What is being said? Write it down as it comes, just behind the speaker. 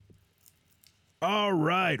All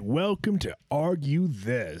right, welcome to Argue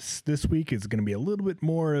This. This week is going to be a little bit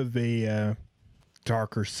more of a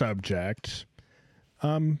darker subject.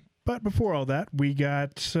 But before all that, we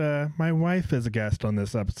got my wife as a guest on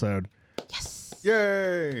this episode. Yes.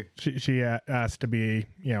 Yay! She asked to be,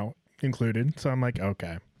 included. So I'm like,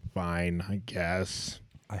 okay, fine, I guess.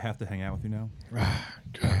 I have to hang out with you now.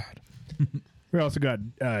 God. We also got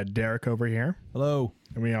Derek over here. Hello.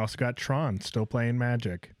 And we also got Tron still playing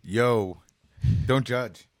Magic. Yo, don't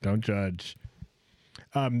judge. Don't judge.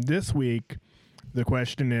 This week, the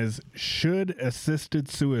question is, should assisted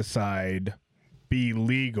suicide be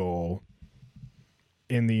legal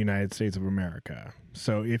in the United States of America?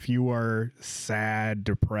 So if you are sad,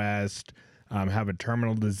 depressed, have a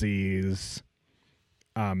terminal disease,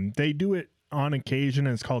 they do it on occasion.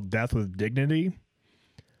 And it's called death with dignity.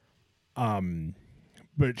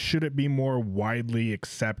 But should it be more widely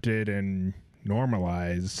accepted and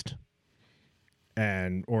normalized?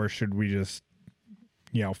 Or should we just,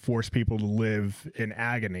 force people to live in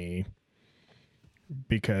agony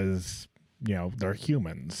because, they're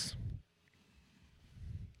humans?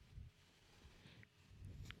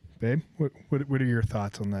 Babe, what are your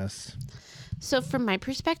thoughts on this? So from my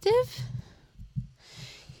perspective,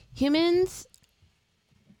 humans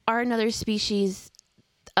are another species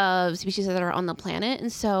that are on the planet.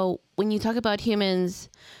 And so when you talk about humans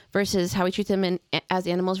versus how we treat them as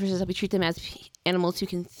animals versus how we treat them as animals who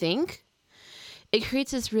can think, it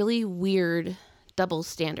creates this really weird double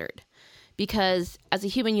standard. Because as a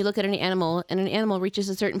human, you look at an animal and an animal reaches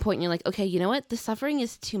a certain point and you're like, okay, you know what? The suffering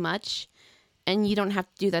is too much and you don't have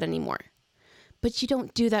to do that anymore. But you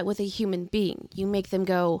don't do that with a human being. You make them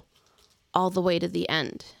go all the way to the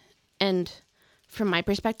end. And from my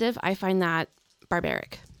perspective, I find that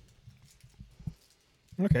barbaric.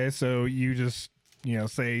 Okay, so you just,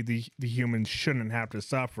 say the humans shouldn't have to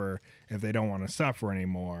suffer if they don't want to suffer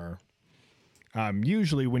anymore.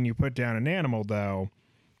 Usually when you put down an animal, though,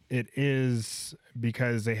 it is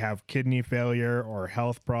because they have kidney failure or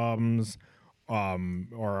health problems,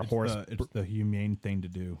 or a horse. It's the humane thing to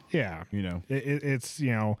do. Yeah. It's,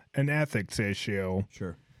 an ethics issue.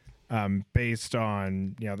 Sure. Based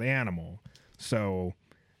on, the animal. So,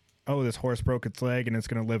 this horse broke its leg and it's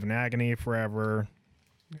going to live in agony forever.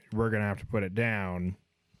 We're going to have to put it down.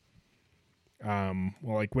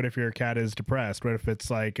 What if your cat is depressed? What if it's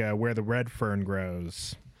like Where the Red Fern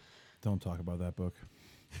Grows? Don't talk about that book.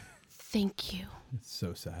 Thank you. It's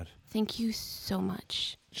so sad. Thank you so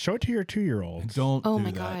much. Show it to your 2-year-olds. Don't. Oh do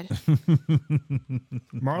my that. God.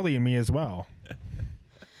 Marley and me as well.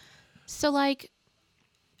 So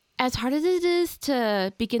as hard as it is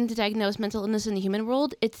to begin to diagnose mental illness in the human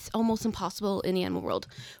world, it's almost impossible in the animal world.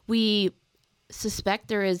 We suspect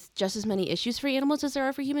there is just as many issues for animals as there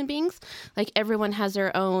are for human beings. Everyone has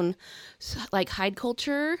their own hide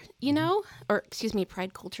culture,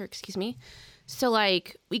 pride culture, So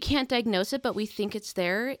we can't diagnose it, but we think it's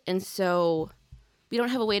there. And so we don't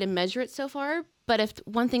have a way to measure it so far. But if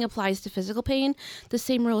one thing applies to physical pain, the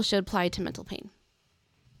same rule should apply to mental pain.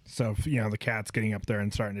 So, if, the cat's getting up there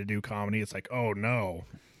and starting to do comedy, it's like, oh no,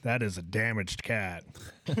 that is a damaged cat.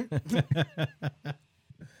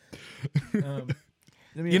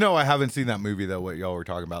 I haven't seen that movie though. What y'all were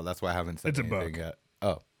talking about? That's why I haven't said It's a anything book. yet.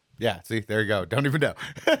 Oh, yeah. See, there you go. Don't even know.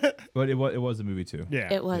 But it was a movie too.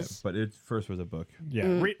 Yeah. It was. But it first was a book.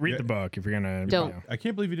 Yeah. Read the book if you're going to. Don't. I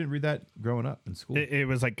can't believe you didn't read that growing up in school. It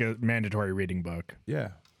was like a mandatory reading book. Yeah.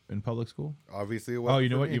 In public school. Obviously, it Oh, wasn't you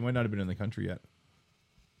know for what? me. You might not have been in the country yet.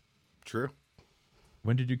 True.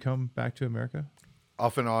 When did you come back to America?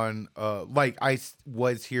 Off and on.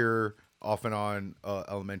 Was here off and on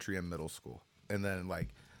elementary and middle school, and then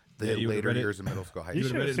the you would've later read it. years of middle school, high You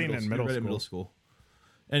school. should have seen it in middle school.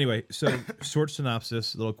 Anyway, so short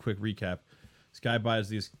synopsis, a little quick recap. This guy buys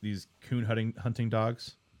these raccoon hunting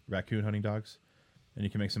dogs, and you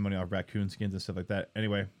can make some money off raccoon skins and stuff like that.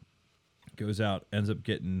 Anyway, goes out, ends up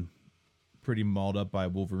getting pretty mauled up by a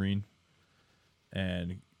wolverine,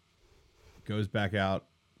 and goes back out,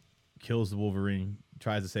 kills the wolverine,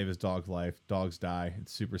 tries to save his dog's life. Dogs die.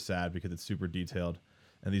 It's super sad because it's super detailed.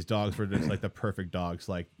 And these dogs were just the perfect dogs,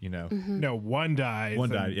 No, one died. One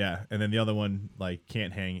died, yeah, and then the other one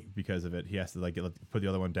can't hang because of it. He has to put the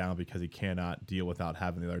other one down because he cannot deal without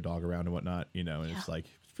having the other dog around and whatnot. And it's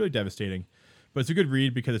it's really devastating, but it's a good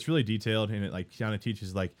read because it's really detailed and it kind of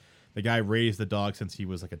teaches the guy raised the dog since he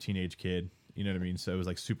was a teenage kid. You know what I mean? So it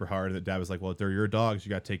was super hard. And the dad was like, "Well, if they're your dogs, you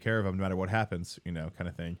got to take care of them no matter what happens." Kind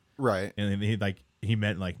of thing. Right. And then he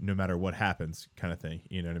meant no matter what happens, kind of thing.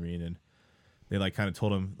 You know what I mean? And they kind of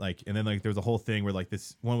told him and then there was a whole thing where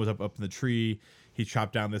this one was up in the tree he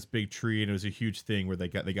chopped down this big tree and it was a huge thing where they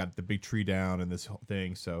got the big tree down and this whole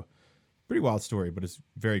thing. So pretty wild story, but it's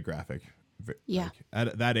very graphic. Yeah. Like,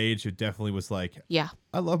 at that age, it definitely was like, Yeah.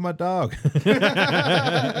 I love my dog.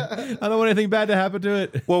 I don't want anything bad to happen to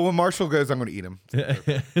it. Well, when Marshall goes, I'm going to eat him.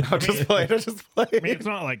 I'll just play. I'll just play. I mean, it's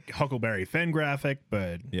not like Huckleberry Finn graphic,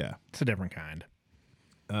 but Yeah. it's a different kind.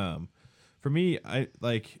 For me, I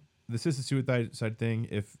like the assisted suicide thing.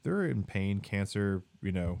 If they're in pain, cancer,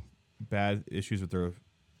 bad issues with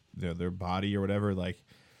their body or whatever,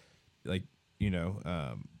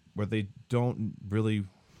 where they don't really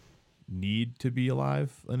need to be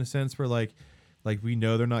alive in a sense, where like we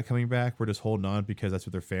know they're not coming back, we're just holding on because that's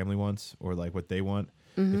what their family wants or like what they want.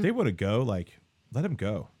 If they want to go, like let them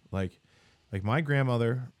go. Like my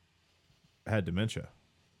grandmother had dementia,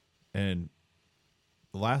 and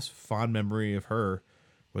the last fond memory of her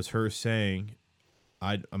was her saying,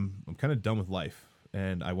 I'm kind of done with life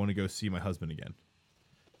and I want to go see my husband again.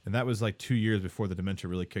 And that was like 2 years before the dementia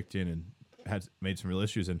really kicked in and had made some real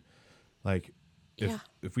issues. And like,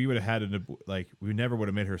 if we would have had we never would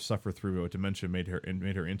have made her suffer through what dementia made her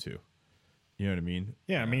into. You know what I mean?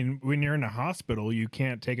 Yeah, I mean, when you're in a hospital, you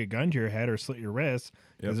can't take a gun to your head or slit your wrist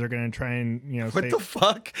because they're going to try and, What the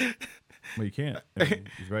fuck? Well, you can't. I mean,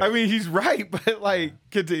 he's right. I mean, he's right, but like,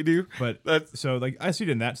 continue. But so like I see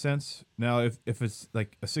it in that sense. Now, if it's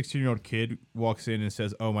like a 16-year-old kid walks in and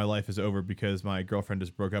says, "Oh, my life is over because my girlfriend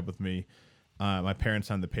just broke up with me," my parents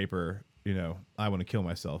signed the paper. I want to kill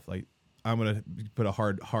myself. Like, I'm gonna put a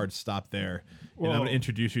hard stop there, and I'm gonna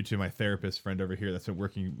introduce you to my therapist friend over here that's been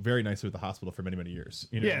working very nicely with the hospital for many years.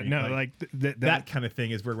 You know what I mean? that kind of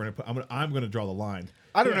thing is where we're gonna put. I'm gonna draw the line.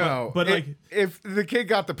 I don't know, but like, if the kid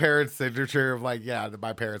got the parents' signature of like, yeah,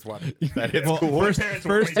 my parents want it, that it's cool.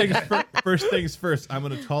 First things first. I'm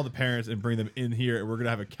gonna call the parents and bring them in here, and we're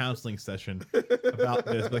gonna have a counseling session about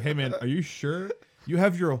this. Like, hey man, are you sure you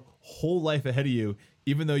have your whole life ahead of you,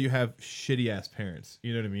 even though you have shitty ass parents?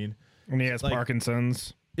 You know what I mean? And he has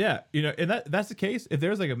Parkinson's. Yeah, and that's the case. If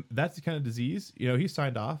there's that's the kind of disease, he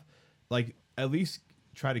signed off. Like, at least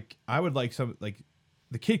try to. I would like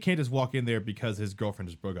the kid can't just walk in there because his girlfriend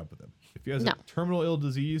just broke up with him. If he has a terminal ill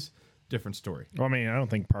disease, different story. Well, I mean, I don't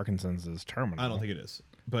think Parkinson's is terminal. I don't think it is,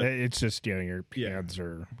 but it's just your hands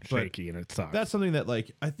are shaky and it sucks. That's something that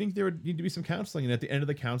I think there would need to be some counseling, and at the end of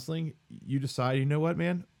the counseling, you decide, you know what,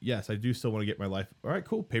 man? Yes, I do still want to get my life. All right,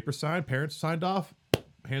 cool. Paper signed. Parents signed off.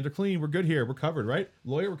 Hands are clean. We're good here. We're covered, right?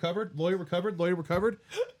 Lawyer, we're covered. Lawyer, we're covered. Lawyer, we're covered.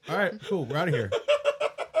 All right, cool. We're out of here.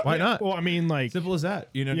 Why not? Well, I mean, simple as that.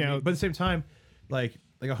 You know what I mean? But at the same time, I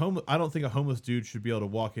don't think a homeless dude should be able to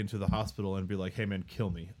walk into the hospital and be like, "Hey, man,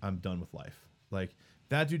 kill me. I'm done with life." Like,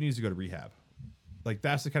 that dude needs to go to rehab. Like,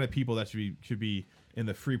 that's the kind of people that should be in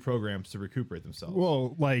the free programs to recuperate themselves.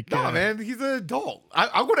 Well, man, he's an adult.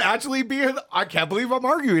 I'm going to actually I can't believe I'm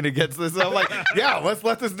arguing against this. I'm like, yeah, let's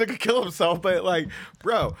let this nigga kill himself. But like,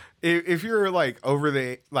 bro, if you're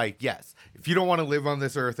over yes, if you don't want to live on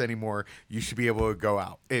this earth anymore, you should be able to go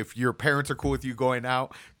out. If your parents are cool with you going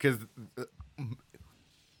out, because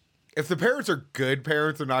if the parents are good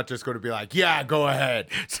parents, they're not just going to be like, yeah, go ahead.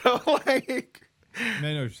 So like, I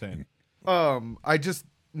know what you're saying.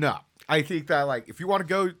 I think that if you want to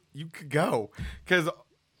go, you could go, because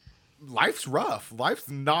life's rough. Life's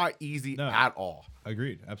not easy at all.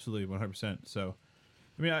 Agreed. Absolutely. 100%. So,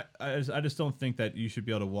 I mean, I just don't think that you should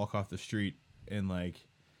be able to walk off the street and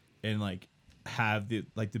have the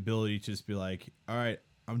ability to just be like, all right,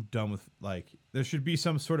 I'm done with there should be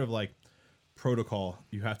some sort of protocol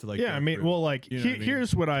you have to I mean, through. well,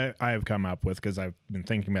 here's what I have come up with, because I've been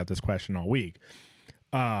thinking about this question all week.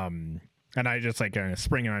 And I just kind of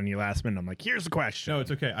spring it on you last minute. I'm like, here's the question. No,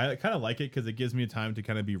 it's okay. I kind of like it because it gives me time to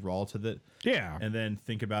kind of be raw to it. Yeah. And then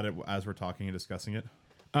think about it as we're talking and discussing it.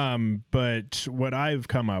 But what I've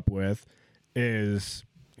come up with is,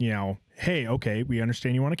 hey, okay, we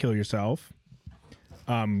understand you want to kill yourself.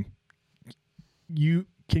 Can you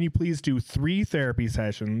please do 3 therapy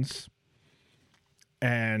sessions?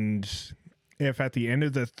 And if at the end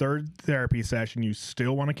of the 3rd therapy session you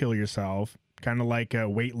still want to kill yourself, kind of like a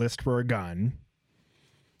wait list for a gun,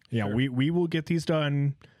 Sure. we will get these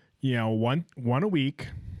done, one a week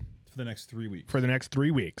for the next 3 weeks. For the next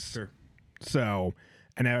 3 weeks. Sure. So,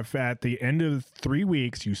 and if at the end of 3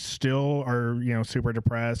 weeks you still are, super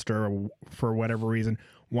depressed or for whatever reason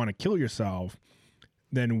want to kill yourself,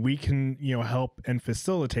 then we can, help and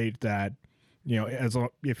facilitate that,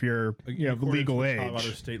 if you're, legal age.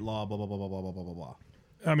 Colorado state law, blah, blah, blah, blah, blah, blah, blah, blah.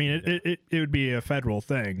 I mean, it would be a federal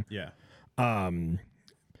thing. Yeah.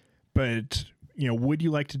 But, would you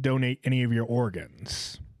like to donate any of your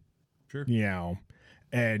organs? Sure.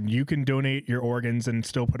 and you can donate your organs and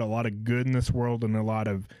still put a lot of good in this world and a lot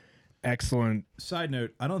of excellent. Side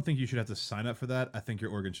note: I don't think you should have to sign up for that. I think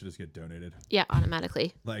your organs should just get donated. Yeah,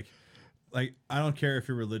 automatically. Like I don't care if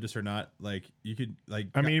you're religious or not. Like you could like.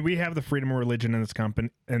 I mean, we have the freedom of religion in this company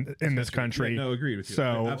in this country. Yeah, no, agreed with you.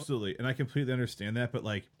 So Absolutely, and I completely understand that. But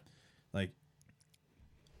like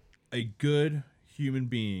a good human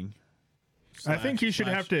being. I think you should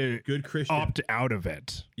have to good Christian opt out of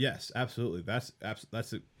it. Yes, absolutely. That's I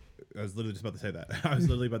was literally just about to say that. I was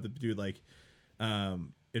literally about to do like,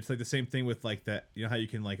 it's like the same thing with like that. You know how you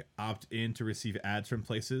can like opt in to receive ads from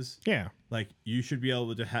places. Yeah. Like you should be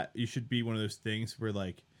able to you should be one of those things where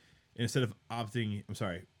like instead of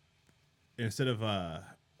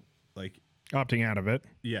like Opting out of it.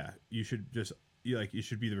 yeah, you should just you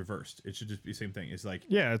should be the reversed. It should just be the same thing. It's like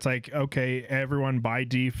Yeah, it's like, okay, everyone by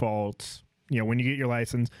default, when you get your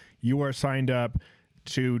license, you are signed up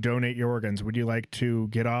to donate your organs. Would you like to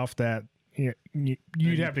get off that?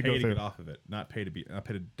 You'd have to pay go through. get off of it, not pay to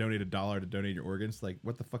donate $1 to donate your organs. Like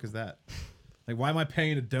what the fuck is that? Like why am I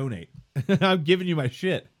paying to donate? I'm giving you my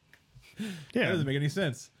shit. That Yeah, doesn't make any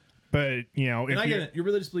sense. but And if I you get it. Your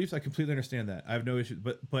religious beliefs, I completely understand that. I have no issues.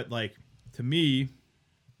 But like to me,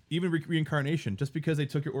 even reincarnation, just because they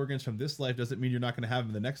took your organs from this life doesn't mean you're not going to have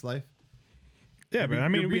them in the next life. yeah, but I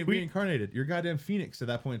mean, you're being we reincarnated. You're a goddamn phoenix at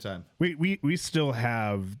that point in time. we still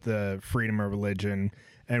have the freedom of religion,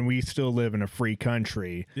 and we still live in a free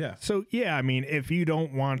country. Yeah. So yeah, I mean, if you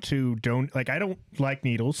don't want to like I don't like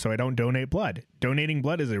needles, so I don't donate blood. Donating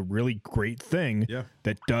blood is a really great thing. Yeah.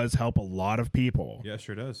 That does help a lot of people. Yeah,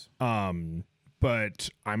 sure does. But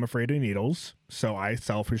I'm afraid of needles, so I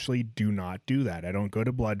selfishly do not do that. I don't go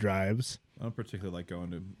to blood drives, I don't particularly like going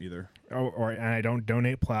to either. and I don't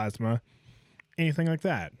donate plasma, anything like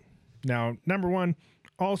that. Now, number one,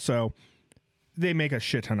 also, they make a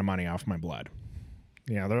shit ton of money off my blood.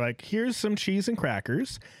 They're like, here's some cheese and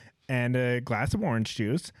crackers and a glass of orange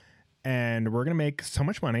juice, and we're gonna make so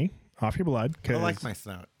much money off your blood. I like my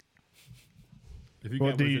snout. If you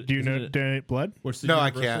Well, do you donate blood? What's the No, I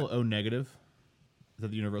universal can't. O negative? Is that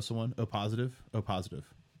the universal one? O positive? O positive.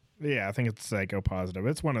 Yeah, I think it's like O positive.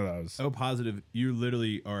 It's one of those. O positive, you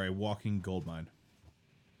literally are a walking gold mine.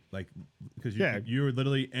 Like, because you're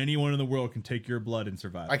literally anyone in the world can take your blood and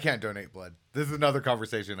survive. I can't donate blood. This is another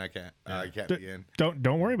conversation I can't be in.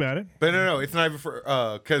 Don't worry about it. But no, it's not even for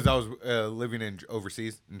because I was living in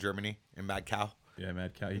overseas in Germany in Mad Cow. Yeah,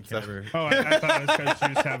 Mad Cow. You can't ever. Oh, I thought it was because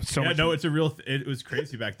you just have so Yeah, much. no, it's a real. It was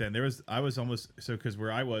crazy back then. I was almost because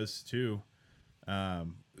where I was too,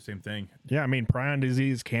 same thing. Yeah, I mean, prion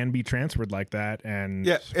disease can be transferred like that, and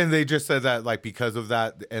Yeah, and they just said that like because of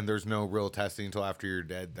that, and there's no real testing until after you're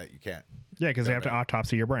dead that you can't. yeah, because they have to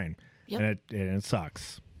autopsy your brain, Yep. and it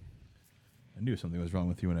sucks. I knew something was wrong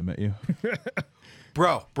with you when I met you.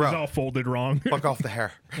 Bro, It's all folded wrong. fuck off the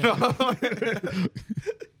hair.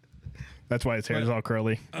 That's why his hair is all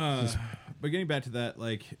curly. But getting back to that,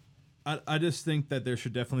 like, I just think that there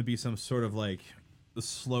should definitely be some sort of like a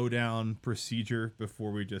slow down procedure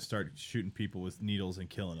before we just start shooting people with needles and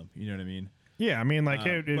killing them. You know what I mean? Yeah, I mean, like,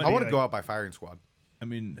 it'd but- I want be to go like- out by firing squad. I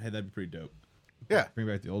mean, hey, that'd be pretty dope. Yeah, Bring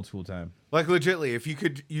back the old school time. like legitly, if you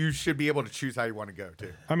could, you should be able to choose how you want to go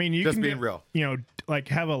too. I mean, you Just can being get- real. like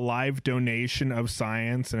have a live donation of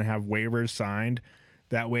science and have waivers signed.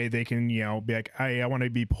 That way, they can, be like, hey, I want to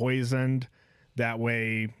be poisoned. That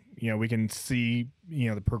way, we can see,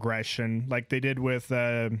 the progression, like they did with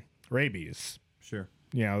rabies. Sure.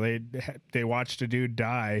 They watched a dude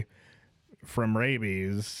die from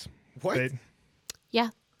rabies. What? They- Yeah,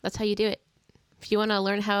 that's how you do it. If you want to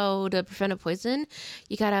learn how to prevent a poison,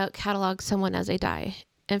 you gotta catalog someone as they die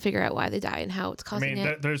and figure out why they die and how it's I causing mean,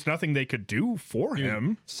 it. there's nothing they could do for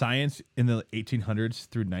him. Science in the 1800s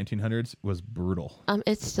through 1900s was brutal.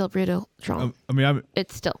 It's still brutal. I mean,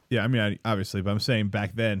 It's still. yeah, I mean, obviously, but I'm saying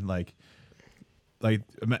back then, like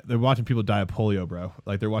they're watching people die of polio, bro.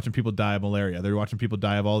 Like they're watching people die of malaria. They're watching people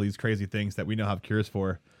die of all these crazy things that we now have cures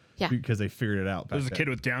for. Yeah. Because they figured it out. There's a kid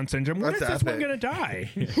with Down syndrome. When is That's this one epic. gonna die?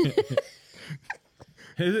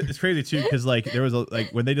 It's crazy too because like there was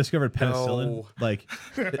when they discovered penicillin, No. like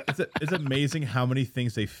it's amazing how many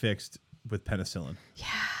things they fixed with penicillin. Yeah.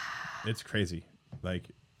 It's crazy, like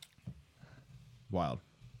wild.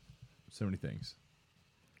 So many things.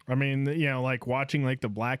 I mean, like watching like the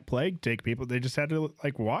Black Plague take people. They just had to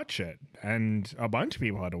like watch it, and a bunch of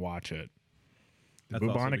people had to watch it. The That's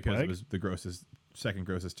also bubonic because plague. it was the second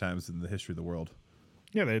grossest times in the history of the world.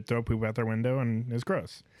 Yeah, they'd throw poop out their window, and it was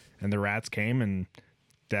gross. And the rats came and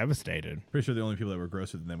devastated. Pretty sure the only people that were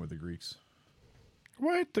grosser than them were the Greeks.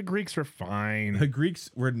 What? The Greeks were fine. The Greeks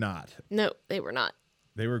were not. No, they were not.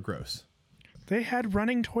 They were gross. They had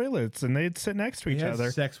running toilets and they'd sit next to They each had other.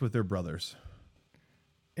 sex with their brothers.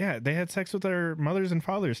 Yeah, they had sex with their mothers and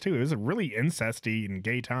fathers too. It was a really incesty and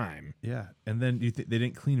gay time. Yeah, and then they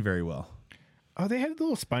didn't clean very well. Oh, they had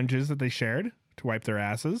little sponges that they shared to wipe their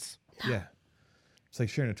asses. Yeah, it's like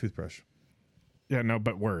sharing a toothbrush. Yeah, no,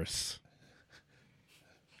 but worse.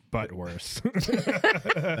 But worse.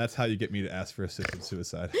 That's how you get me to ask for assisted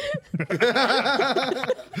suicide.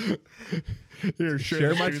 Here,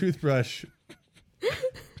 Share my toothbrush.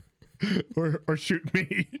 or shoot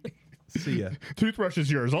me. See ya. Toothbrush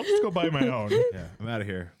is yours. I'll just go buy my own. Yeah, I'm out of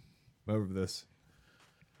here. I'm over this.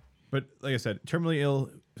 But like I said, terminally ill,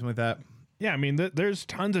 something like that. Yeah, I mean, there's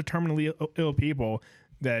tons of terminally ill people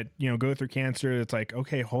that go through cancer. It's like,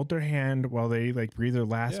 okay, hold their hand while they like breathe their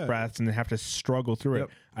last breaths, and they have to struggle through Yep.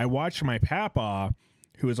 it. I watched my papa,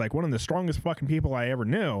 who was like one of the strongest fucking people I ever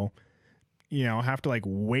knew, have to like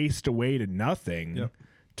waste away to nothing. Yep.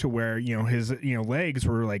 To where his legs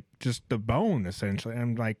were like just the bone essentially. And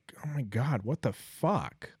I'm like, oh my god, what the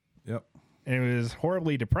fuck? Yep. And it was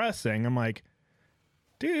horribly depressing. I'm like,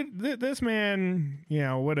 dude, this man,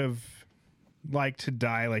 would have liked to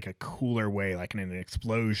die like a cooler way, like in an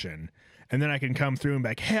explosion. And then I can come through and be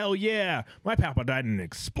like, hell yeah, my papa died in an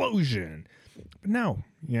explosion. But no,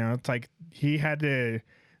 it's like he had to,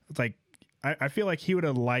 it's like, I feel like he would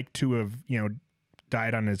have liked to have,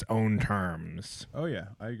 died on his own terms. Oh yeah,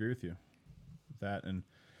 I agree with you. That, and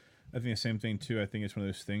I think the same thing too. I think it's one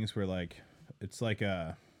of those things where like it's like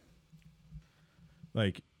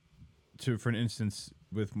for an instance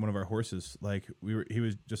with one of our horses, like he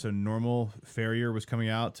was just a normal farrier was coming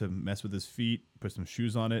out to mess with his feet, put some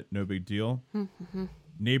shoes on it, no big deal.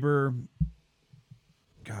 Neighbor,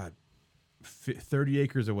 God, 30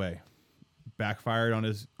 acres away, backfired on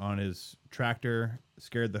his tractor,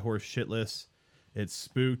 scared the horse shitless. It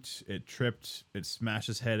spooked, it tripped, it smashed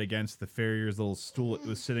his head against the farrier's little stool it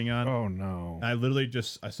was sitting on. Oh no. I literally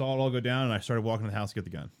I saw it all go down, and I started walking to the house to get the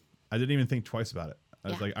gun. I didn't even think twice about it. I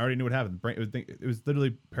was like, I already knew what happened. It was literally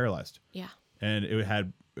paralyzed. Yeah. And it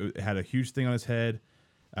had a huge thing on his head.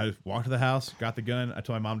 I just walked to the house, got the gun. I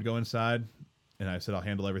told my mom to go inside, and I said, I'll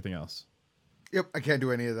handle everything else. Yep, I can't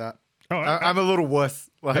do any of that. Oh, I'm a little wuss.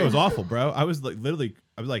 Like, It was awful, bro. I was like, literally,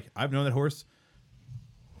 I've known that horse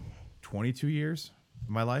 22 years of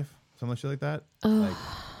my life, something like that. Like,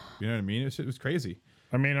 you know what I mean? It was crazy.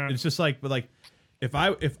 I mean, It's just like, but like, if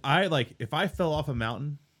I fell off a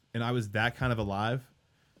mountain and I was that kind of alive,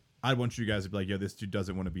 I'd want you guys to be like, yo, this dude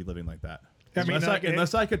doesn't want to be living like that. I mean,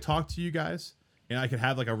 Unless I could talk to you guys and I could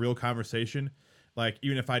have like a real conversation, like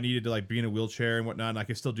even if I needed to like be in a wheelchair and whatnot, and I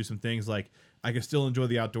could still do some things, like I could still enjoy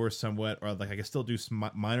the outdoors somewhat, or like I could still do some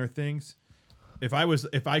minor things. If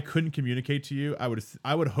I couldn't communicate to you,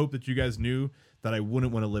 I would hope that you guys knew that I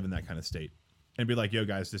wouldn't want to live in that kind of state, and be like, yo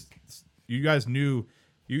guys, you guys knew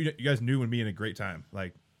when being a great time.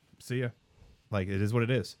 Like, see ya. Like, it is what it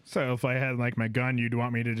is. so if I had like my gun, you'd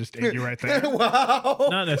want me to just hit you right there. wow.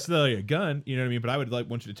 Not necessarily a gun, you know what I mean? But I would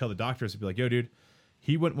want you to tell the doctors to be like, yo, dude,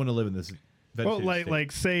 he wouldn't want to live in this. Well,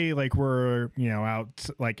 like say like we're out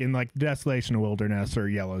like in like desolation wilderness or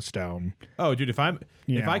Yellowstone. Oh, dude, if I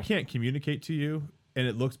Yeah. can't communicate to you and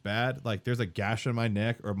it looks bad, like there's a gash on my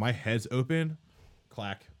neck or my head's open,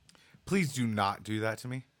 clack. Please do not do that to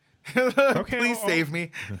me. Okay, Please I'll- save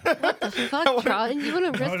me. Fuck, Charlie, you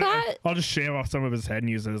want to risk that? I'll just shave off some of his head and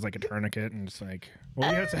use it as like a tourniquet, and just like, well,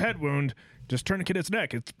 he has a head wound. Just tourniquet its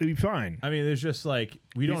neck. It'll be fine. I mean, there's just like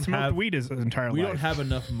we He don't smoked have weed his entire we life. don't have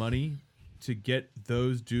enough money to get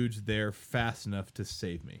those dudes there fast enough to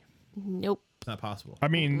save me. Nope. It's not possible. I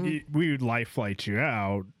mean, we would life flight you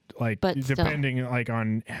out, like But still. depending like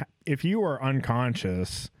on if you are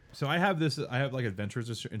unconscious. So I have like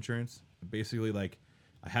adventurers insurance. Basically, like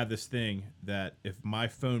I have this thing that if my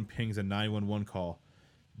phone pings a 911 call,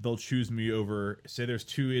 they'll choose me over. Say there's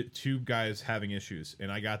two guys having issues,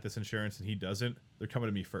 and I got this insurance and he doesn't. They're coming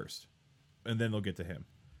to me first, and then they'll get to him.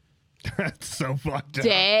 That's so fucked up. Isn't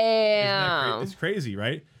that Damn. It's crazy,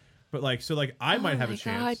 right? But like, so like I might have a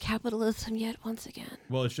chance. God, capitalism yet once again.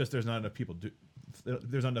 Well, it's just there's not enough people.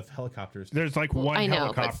 There's not enough helicopters. There's like one I know,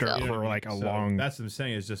 but helicopter still. for like a So long. That's what I'm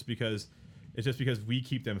saying. It's just because we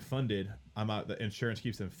keep them funded. I'm out. The insurance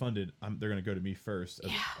keeps them funded. They're going to go to me first.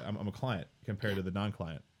 I'm a client compared to the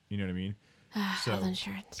non-client. You know what I mean? So Health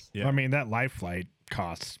insurance. yeah. I mean, that life flight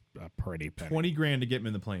costs a pretty penny. $20,000 to get them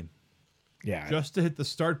in the plane, Yeah, just to hit the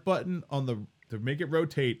start button on to make it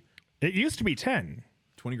rotate. it used to be 10.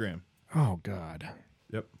 $20,000. Oh God.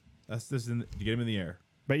 Yep. That's this to get them in the air.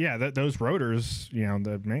 But yeah, those rotors,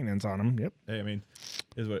 the maintenance on them. Yep, Hey, I mean,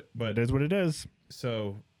 is what. But it is what it is.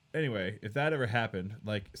 so anyway, if that ever happened,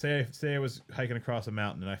 like say I was hiking across a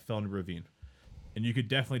mountain and I fell in a ravine, and you could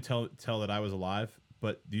definitely tell that I was alive,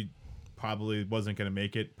 but you probably wasn't going to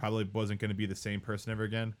make it. Probably wasn't going to be the same person ever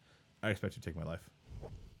again. I expect you to take my life.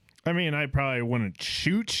 I mean, I probably wouldn't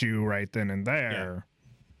shoot you right then and there.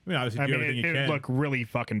 I mean, obviously, do everything you it would can. look really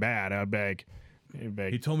fucking bad. I'd beg.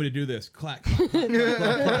 He told me to do this. Clack, clack,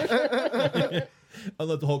 clack, clack, clack. I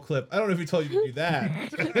love the whole clip. I don't know if he told you to do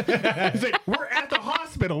that. He's like, we're at the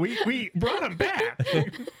hospital. We brought him back.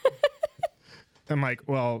 I'm like,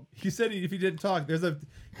 well, He said if he didn't talk,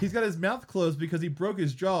 he's got his mouth closed because he broke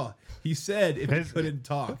his jaw. He said if he couldn't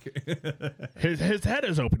talk. his head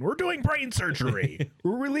is open. We're doing brain surgery.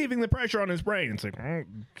 We're relieving the pressure on his brain. It's like, oh,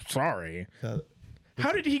 sorry.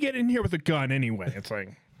 How did he get in here with a gun anyway? It's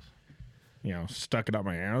like, stuck it up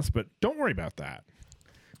my ass. But don't worry about that.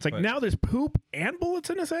 It's like, now there's poop and bullets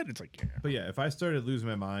in his head. It's like, yeah. But yeah, if I started losing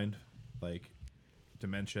my mind, like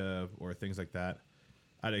dementia or things like that,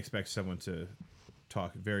 I'd expect someone to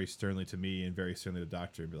talk very sternly to me and very sternly to the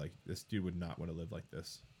doctor and be like, this dude would not want to live like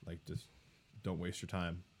this. Like, just don't waste your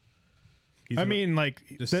time.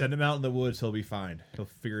 Just send him out in the woods. He'll be fine. He'll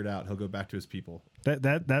figure it out. He'll go back to his people.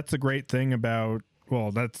 That's a great thing about,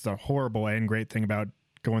 that's a horrible and great thing about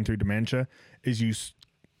going through dementia is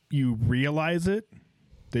you realize it,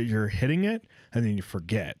 that you're hitting it, and then you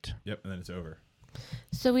forget. Yep, and then it's over.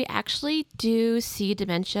 So we actually do see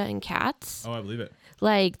dementia in cats. Oh, I believe it.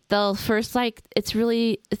 Like they'll first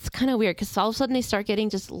it's kind of weird because all of a sudden they start getting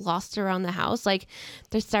just lost around the house. Like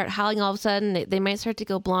they start howling all of a sudden. They might start to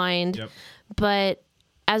go blind. Yep. But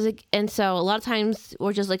so a lot of times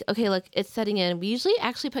we're just like, okay, look, it's setting in. We usually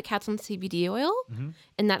actually put cats on CBD oil,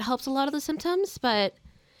 and that helps a lot of the symptoms. But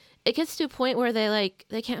it gets to a point where they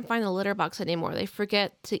can't find the litter box anymore. They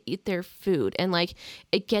forget to eat their food, and like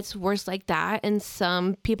it gets worse like that. And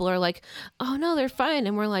some people are like, oh no, they're fine,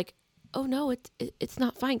 and we're like, oh no, it's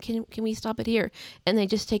not fine. Can we stop it here? And they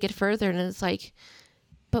just take it further, and it's like,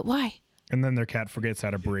 but why? And then their cat forgets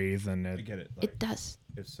how to breathe, and I get it. It does.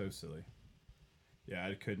 It's so silly. Yeah,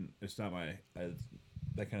 I couldn't. It's not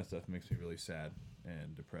that kind of stuff makes me really sad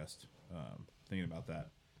and depressed thinking about that.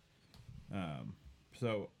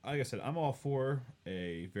 So, like I said, I'm all for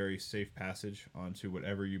a very safe passage onto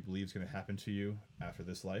whatever you believe is going to happen to you after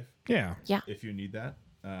this life. Yeah. Yeah. If you need that.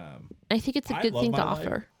 I think it's a good love thing my to life.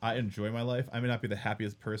 offer. I enjoy my life. I may not be the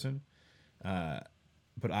happiest person,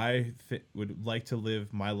 but I would like to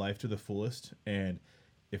live my life to the fullest. And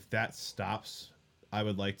if that stops, I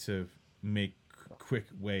would like to make quick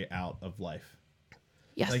way out of life.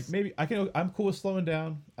 Yes. Like maybe I'm cool with slowing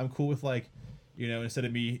down. I'm cool with instead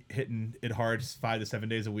of me hitting it hard 5 to 7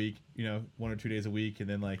 days a week, 1 or 2 days a week, and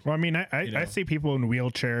then Well, I mean, I see people in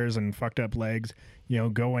wheelchairs and fucked up legs,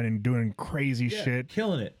 going and doing crazy shit,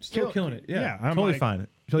 killing it, killing it. Yeah, I'm totally like, fine,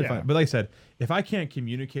 totally fine. But like I said, if I can't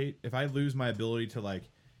communicate, if I lose my ability to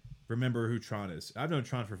remember who Tron is, I've known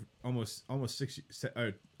Tron for almost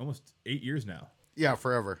 8 years now. Yeah,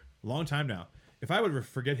 forever. Long time now. If I would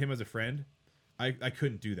forget him as a friend, I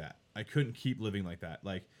couldn't do that. I couldn't keep living like that.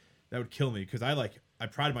 That would kill me because I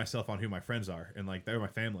pride myself on who my friends are and they're my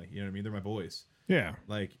family. You know what I mean? They're my boys. Yeah.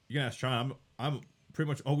 You can ask Tron. I'm pretty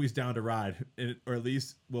much always down to ride, or at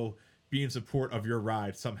least will be in support of your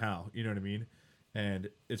ride somehow. You know what I mean? And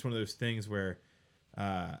it's one of those things where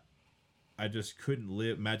I just couldn't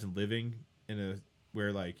imagine living in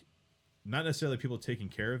where not necessarily people taking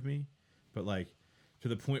care of me, but to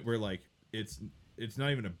the point where it's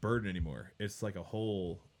not even a burden anymore. It's like a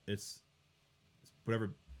whole. It's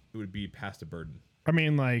whatever. It would be past a burden. I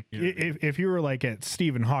mean, if you were at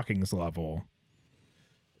Stephen Hawking's level.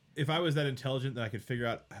 If I was that intelligent that I could figure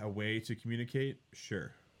out a way to communicate,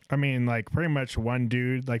 sure. I mean, pretty much one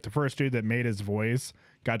dude, the first dude that made his voice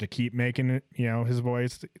got to keep making it, his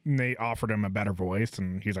voice. And they offered him a better voice,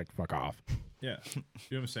 and he's like, fuck off. Yeah. You know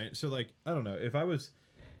what I'm saying? So, I don't know. If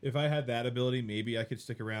I had that ability, maybe I could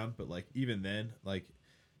stick around. But, even then,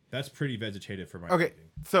 that's pretty vegetative for my Okay,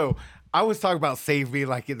 so I was talking about save me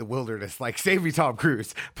in the wilderness, save me Tom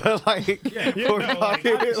Cruise. But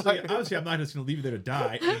obviously I'm not just gonna leave you there to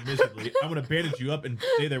die miserably. I'm gonna bandage you up and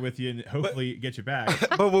stay there with you and hopefully get you back.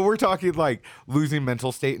 But when we're talking losing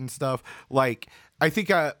mental state and stuff, I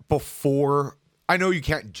think before, I know you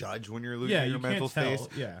can't judge when you're losing your mental state,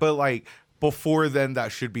 but before then,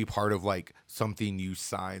 that should be part of something you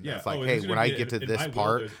sign. That's hey, when I get to this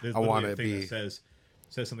part, there's I want to be. That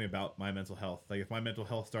says something about my mental health. If my mental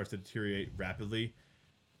health starts to deteriorate rapidly,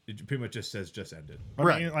 it pretty much just says just ended.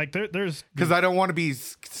 Right. I mean, there's because I don't want to be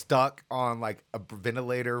stuck on a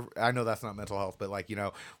ventilator. I know that's not mental health, but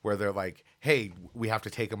where they're hey, we have to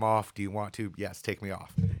take him off. Do you want to? Yes, take me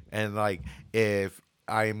off. And if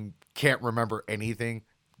I can't remember anything,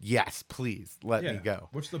 yes, please let me go.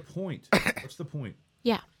 What's the point? What's the point?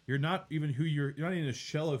 Yeah. You're not even you're not even a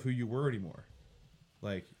shell of who you were anymore.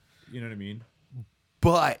 Like, you know what I mean?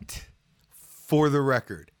 But for the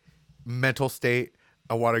record, mental state,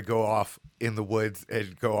 I want to go off in the woods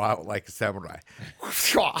and go out like a samurai.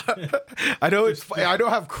 I know I don't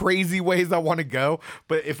have crazy ways I want to go,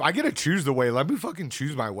 but if I get to choose the way, let me fucking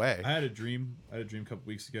choose my way. I had a dream a couple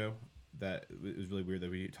weeks ago that it was really weird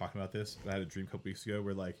that we talking about this. But I had a dream a couple weeks ago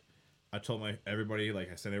where like I told everybody,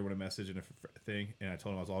 like I sent everyone a message and a thing, and I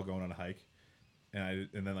told them I was all going on a hike, and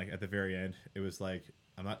then like at the very end, it was like,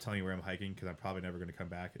 I'm not telling you where I'm hiking because I'm probably never going to come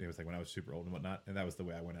back. And it was like when I was super old and whatnot, and that was the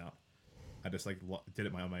way I went out. I just like did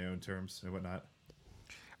it on my own terms and whatnot.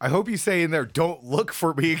 I hope you say in there, don't look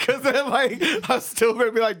for me, because then like I'm still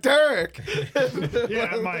gonna be like, Derek. Yeah,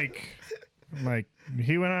 I'm like,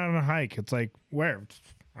 he went out on a hike. It's like, where?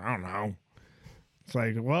 I don't know. It's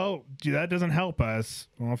like, well, that doesn't help us.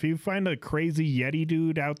 Well, if you find a crazy Yeti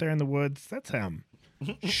dude out there in the woods, that's him.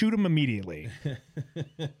 Shoot him immediately.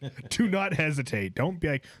 Do not hesitate. Don't be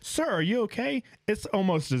like, sir, are you okay? It's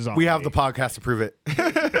almost a zombie. We have the podcast to prove it.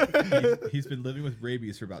 He's been living with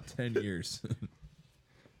rabies for about 10 years.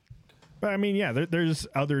 But I mean, yeah, there's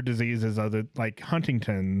other diseases, like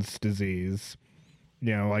Huntington's disease.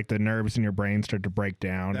 You know, like the nerves in your brain start to break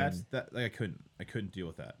down. Like I couldn't deal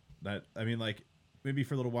with that. I mean, like maybe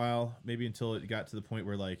for a little while, maybe until it got to the point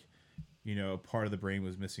where like, you know, part of the brain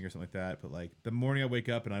was missing or something like that. But like the morning I wake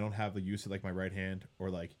up and I don't have the use of like my right hand,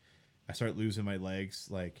 or like I start losing my legs,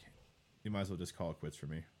 like you might as well just call it quits for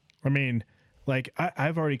me. I mean, like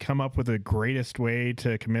I've already come up with the greatest way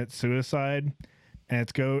to commit suicide, and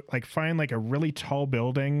it's go like find like a really tall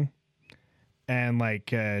building, and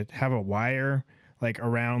like have a wire like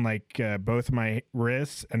around like both my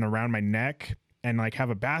wrists and around my neck, and like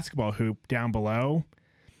have a basketball hoop down below,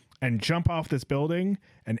 and jump off this building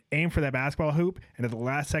and aim for that basketball hoop, and at the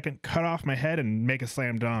last second cut off my head and make a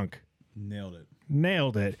slam dunk. Nailed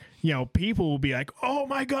it. You know, people will be like, "Oh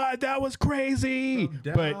my god, that was crazy!" From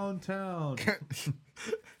downtown.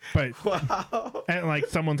 But Wow. and like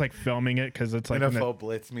someone's like filming it because it's like NFL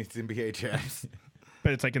Blitz meets NBA Jams.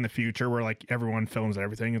 but it's like in the future where like everyone films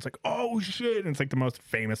everything. It's like, oh shit, and it's like the most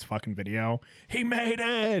famous fucking video. He made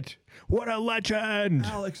it! What a legend!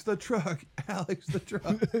 Alex the truck.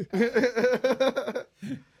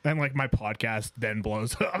 And like my podcast then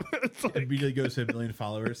blows up. It's like, Immediately goes to 1 million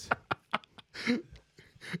followers.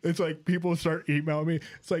 it's like people start emailing me.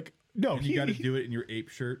 It's like, no, And you got to do it in your ape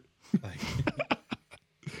shirt. Like,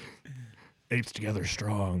 apes together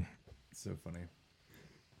strong. it's so funny.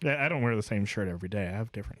 Yeah, I don't wear the same shirt every day. I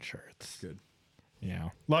have different shirts. Good. Yeah.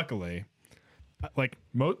 Luckily, like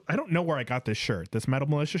I don't know where I got this shirt. This Metal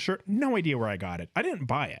Militia shirt. No idea where I got it. I didn't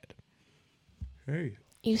buy it. Hey.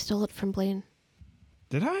 You stole it from Blaine.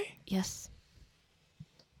 Did I? Yes.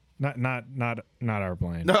 Not our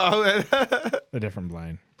Blaine. No. A different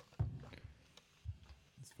Blaine.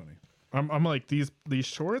 It's funny. I'm like these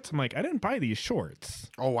shorts. I'm like, I didn't buy these shorts.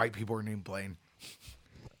 All white people are named Blaine.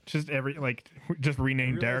 Just just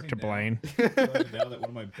rename Derek to Blaine. I realize now that one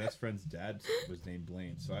of my best friend's dad was named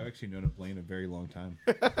Blaine, so I've actually known a Blaine a very long time.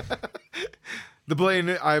 The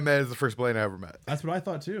Blaine I met is the first Blaine I ever met. That's what I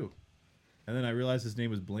thought too. And then I realized his name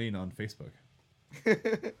was Blaine on Facebook.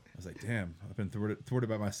 I was like, damn, I've been thwarted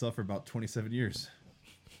by myself for about 27 years.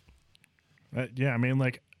 Yeah, I mean,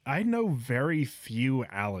 like I know very few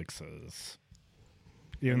Alexes.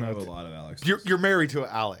 Even I though know a it's lot of Alex. You're married to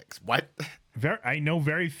Alex. What? I know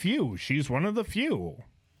very few. She's one of the few.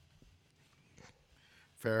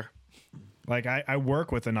 Fair. Like I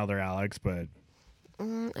work with another Alex, but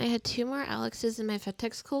I had 2 more Alexes in my vet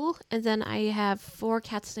tech school, and then I have 4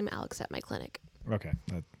 cats named Alex at my clinic. okay.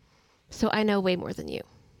 So I know way more than you.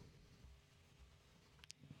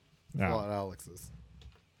 A lot of Alexes.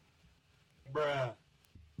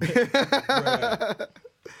 That's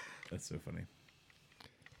so funny.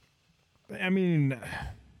 I mean,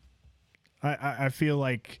 I feel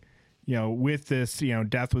like, you know, with this, you know,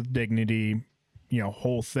 death with dignity, you know,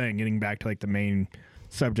 whole thing, getting back to like the main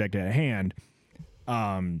subject at hand,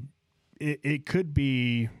 it could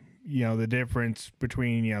be, you know, the difference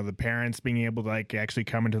between, you know, the parents being able to like actually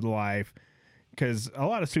come into the life, because a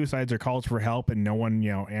lot of suicides are calls for help and no one,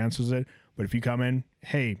 you know, answers it. But if you come in,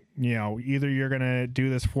 hey, you know, either you're going to do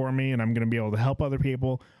this for me and I'm going to be able to help other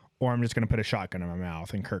people, or I'm just going to put a shotgun in my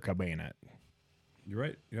mouth and Kurt Cobain it. You're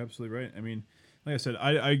right. You're absolutely right. I mean, like I said,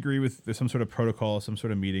 I agree with some sort of protocol, some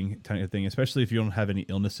sort of meeting kind of thing, especially if you don't have any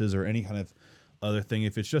illnesses or any kind of other thing.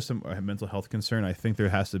 If it's just a mental health concern, I think there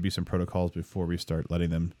has to be some protocols before we start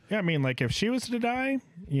letting them. Yeah, I mean, like if she was to die,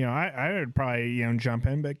 you know, I would probably, you know, jump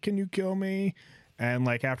in, but can you kill me? And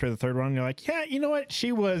like after the third one, you're like, yeah, you know what?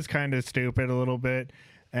 She was kind of stupid a little bit.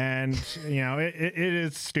 And, it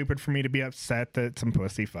is stupid for me to be upset that some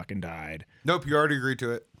pussy fucking died. Nope, you already agreed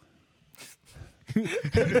to it. They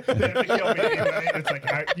have to kill me anyway. It's like,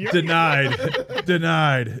 Denied.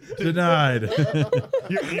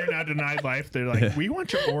 You're now denied life. They're like, we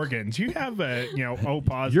want your organs. You have a, O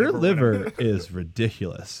positive. Your or liver whatever. is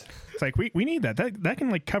ridiculous. It's like, we need that. That can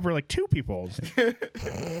like cover like 2 people's.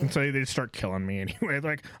 And so they just start killing me anyway. I'm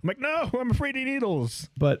like, no, I'm afraid of needles.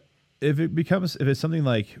 But if it's something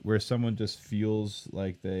like where someone just feels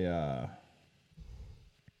like they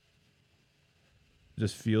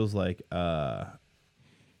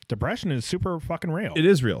Depression is super fucking real. it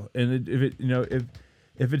is real, and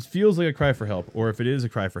if it feels like a cry for help, or if it is a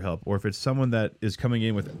cry for help, or if it's someone that is coming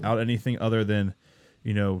in without anything other than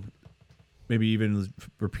maybe even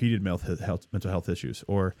repeated mental health issues,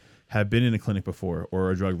 or have been in a clinic before,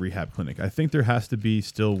 or a drug rehab clinic, I think there has to be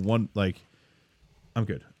still one, like, I'm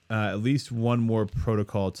good, at least one more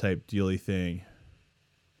protocol type dealy thing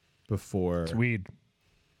before. It's weed.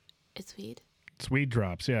 It's weed. It's weed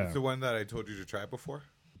drops, yeah. It's the one that I told you to try before.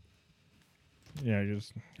 Yeah,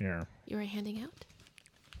 just here. You were handing out?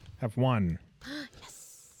 Have one.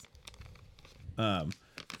 Yes.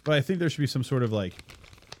 But I think there should be some sort of like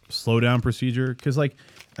slow down procedure, because like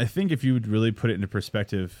I think if you would really put it into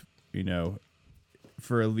perspective,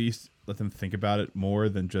 for at least let them think about it more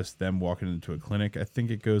than just them walking into a clinic, I think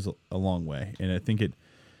it goes a long way. And I think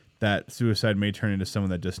that suicide may turn into someone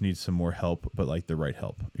that just needs some more help, but like the right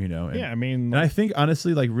help, And, Yeah, I mean, and I think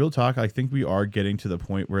honestly, like real talk, I think we are getting to the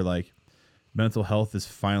point where like mental health is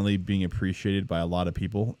finally being appreciated by a lot of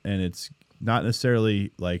people. And it's not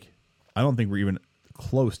necessarily like, I don't think we're even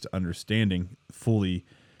close to understanding fully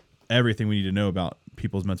everything we need to know about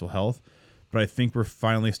people's mental health. But I think we're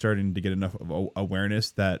finally starting to get enough of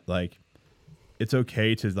awareness that like, it's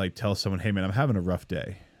okay to like tell someone, hey man, I'm having a rough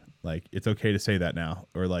day. Like, it's okay to say that now.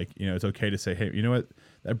 Or like, it's okay to say, hey, you know what?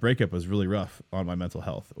 That breakup was really rough on my mental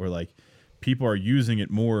health. Or like, people are using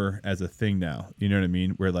it more as a thing now. You know what I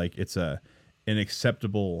mean? Where like, it's an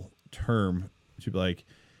acceptable term to be like,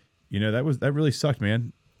 that really sucked,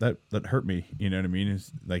 man. That hurt me. You know what I mean?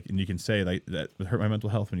 It's like, and you can say like that hurt my mental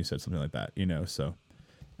health when you said something like that, so,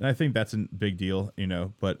 and I think that's a big deal,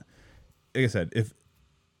 but like I said, if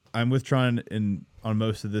I'm with Tron on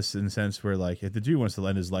most of this in the sense where like, if the dude wants to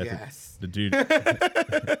end his life, Yes. the dude,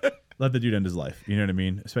 let the dude end his life. You know what I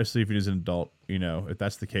mean? Especially if he's an adult, if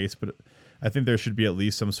that's the case, but I think there should be at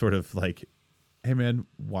least some sort of like, hey man,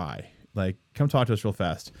 why? Like, come talk to us real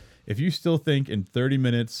fast. If you still think in 30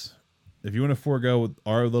 minutes, if you want to forego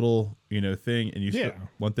our little, thing, and you still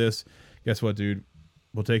want this, guess what, dude?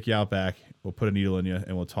 We'll take you out back. We'll put a needle in you,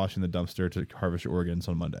 and we'll toss you in the dumpster to harvest your organs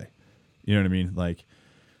on Monday. You know what I mean? Like,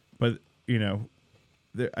 but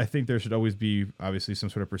I think there should always be obviously some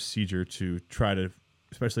sort of procedure to try to,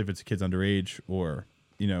 especially if it's kids underage, or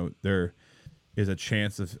there is a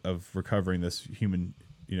chance of recovering this human.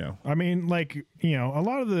 I mean, like, a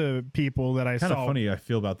lot of the people that I saw. Kind of funny I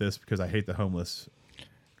feel about this because I hate the homeless.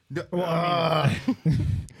 Well, I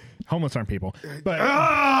mean, homeless aren't people,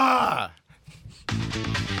 but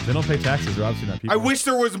They don't pay taxes. They're obviously not people. I wish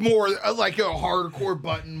there was more, like a hardcore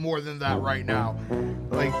button more than that right now.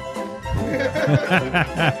 Like,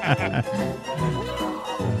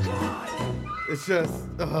 it's just,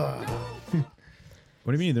 What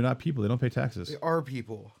do you mean? They're not people. They don't pay taxes. they are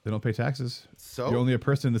people. They don't pay taxes. So? You're only a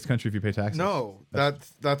person in this country if you pay taxes. No,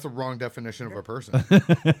 that's a wrong definition of a person.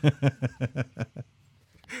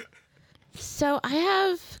 So I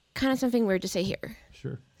have kind of something weird to say here.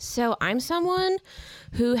 Sure. So I'm someone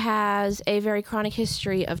who has a very chronic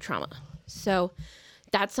history of trauma. So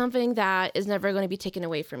that's something that is never going to be taken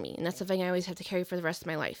away from me. And that's something I always have to carry for the rest of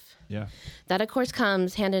my life. Yeah. That, of course,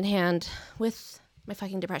 comes hand in hand with my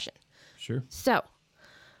fucking depression. Sure. So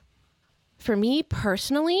for me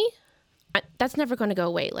personally, that's never going to go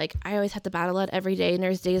away. Like, I always have to battle it every day. And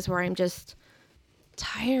there's days where I'm just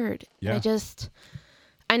tired. Yeah. And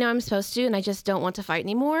I know I'm supposed to, and I just don't want to fight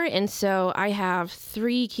anymore. And so I have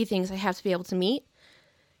 3 key things I have to be able to meet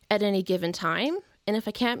at any given time. And if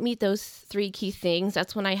I can't meet those 3 key things,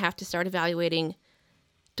 that's when I have to start evaluating,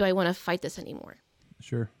 do I want to fight this anymore?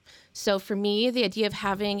 Sure. So for me, the idea of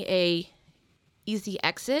having a easy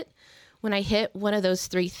exit when I hit one of those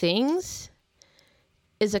 3 things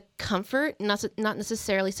is a comfort, not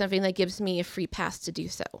necessarily something that gives me a free pass to do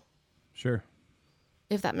so, Sure.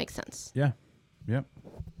 if that makes sense. Yeah. Yep.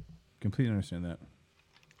 Completely understand that.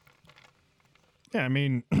 yeah, I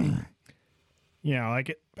mean,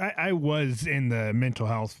 like I was in the mental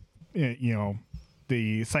health,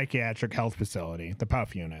 the psychiatric health facility, the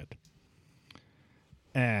PUF unit.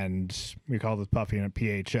 and we call this Puffy and a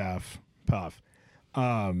PHF Puff.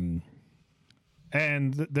 And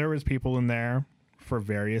there was people in there for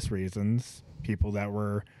various reasons. People that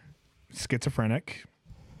were schizophrenic,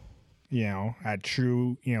 had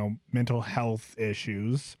true, mental health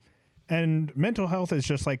issues. And mental health is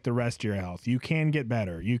just like the rest of your health. You can get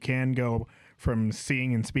better. You can go from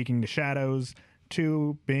seeing and speaking to shadows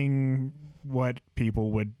to being what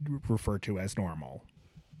people would refer to as normal.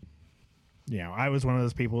 I was one of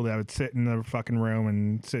those people that would sit in the fucking room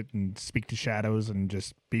and sit and speak to shadows and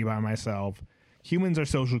just be by myself. Humans are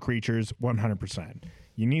social creatures, 100%.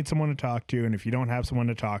 You need someone to talk to, and if you don't have someone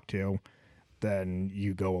to talk to, then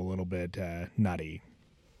you go a little bit nutty.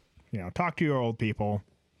 Talk to your old people.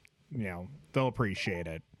 They'll appreciate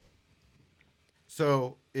it.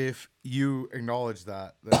 So if you acknowledge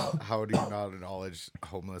that, then how do you not acknowledge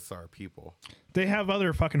homeless are people? They have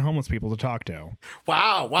other fucking homeless people to talk to.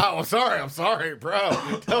 Wow. I'm sorry, bro.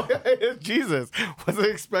 Jesus. Wasn't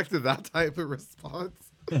expecting that type of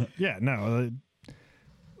response. Yeah, no.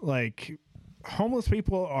 Like, homeless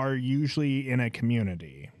people are usually in a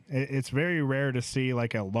community. It's very rare to see,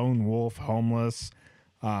 like, a lone wolf homeless.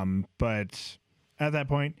 But at that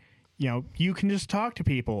point, you can just talk to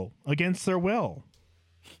people against their will.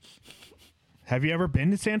 Have you ever been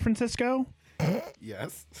to San Francisco?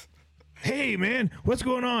 Yes. Hey man, what's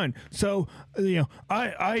going on? So,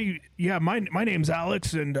 my name's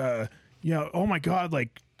Alex, and oh my god,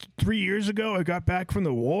 like 3 years ago I got back from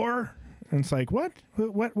the war. And it's like, what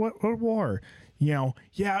war? Yeah,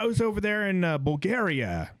 I was over there in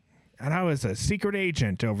Bulgaria, and I was a secret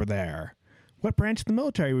agent over there. What branch of the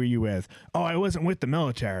military were you with? Oh, I wasn't with the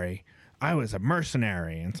military. I was a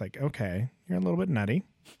mercenary. And it's like, okay, you're a little bit nutty.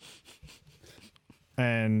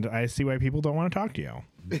 And I see why people don't want to talk to you.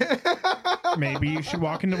 Maybe you should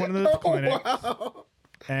walk into one of those clinics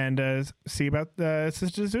and see about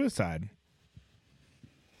assisted suicide.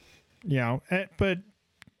 But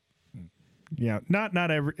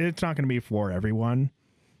not every. It's not going to be for everyone,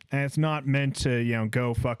 and it's not meant to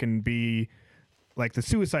go fucking be like the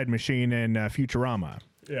suicide machine in Futurama.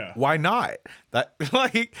 Yeah. Why not? That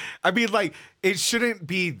it shouldn't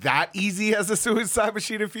be that easy as a suicide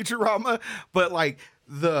machine in Futurama, but like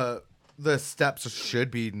the steps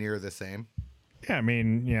should be near the same. Yeah, I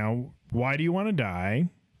mean, why do you want to die?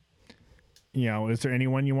 Is there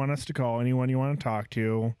anyone you want us to call? Anyone you want to talk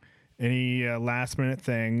to? Any last minute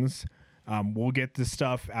things? We'll get the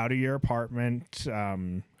stuff out of your apartment.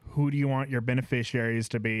 Who do you want your beneficiaries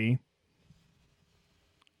to be?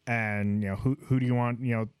 And who do you want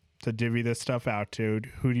to divvy this stuff out to?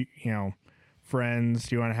 Who do you friends?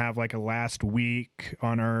 Do you want to have like a last week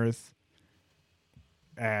on Earth?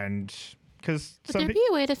 And because Would there be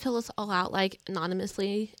a way to fill this all out like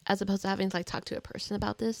anonymously, as opposed to having to like talk to a person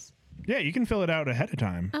about this? Yeah, you can fill it out ahead of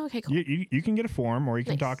time. Oh, okay, cool. You can get a form, or you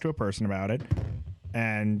can Nice. talk to a person about it.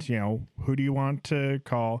 And who do you want to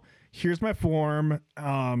call? Here's my form.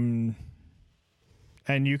 And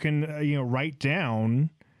you can write down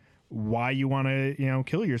why you want to to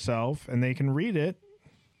kill yourself, and they can read it.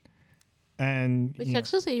 And Which is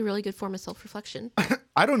actually a really good form of self-reflection.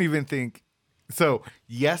 I don't even think so.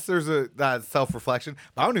 Yes, there's that self-reflection,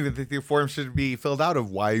 but I don't even think the form should be filled out of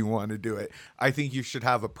why you want to do it. I think you should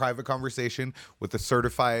have a private conversation with a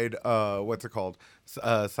certified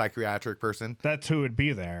psychiatric person, that's who would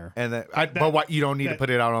be there. and but what you don't need to put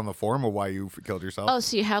it out on the form of why you killed yourself. Oh,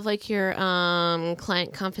 so you have like your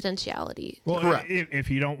client confidentiality. Well, Correct. if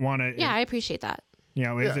you don't want to, Yeah, I appreciate that.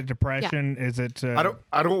 is it depression? Is it? I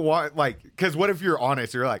don't want because what if you're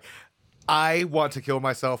honest? You're like, I want to kill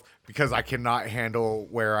myself because I cannot handle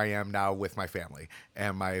where I am now with my family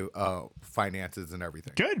and my finances and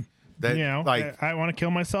everything. Good. That, I want to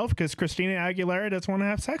kill myself because Christina Aguilera doesn't want to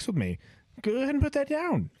have sex with me. Go ahead and put that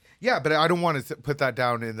down. Yeah, but I don't want to put that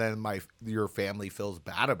down and then your family feels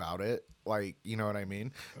bad about it. Like, you know what I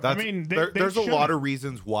mean? There's a lot of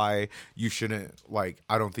reasons why you shouldn't. Like,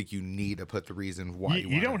 I don't think you need to put the reason why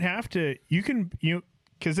you don't have to. You can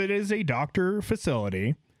because it is a doctor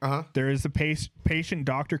facility. There is a patient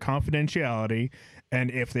doctor confidentiality, and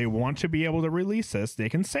if they want to be able to release this, they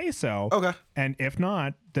can say so. Okay. And if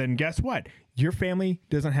not, then guess what? Your family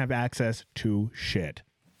doesn't have access to shit.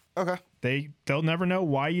 Okay. They'll never know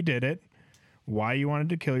why you did it, why you wanted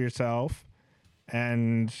to kill yourself,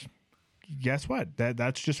 and guess what?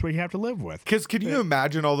 That's just what you have to live with. Because can you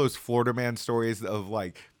imagine all those Florida Man stories of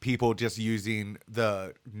like people just using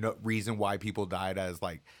the reason why people died as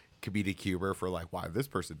like comedic humor for like why this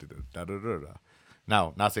person did it? Da, da, da, da.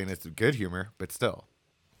 Now, not saying it's good humor, but still.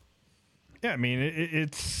 Yeah, I mean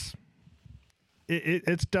it's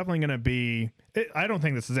it's definitely going to be. I don't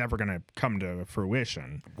think this is ever going to come to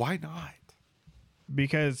fruition Why not?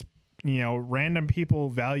 because random people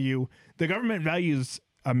the government values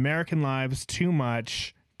American lives too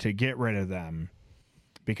much to get rid of them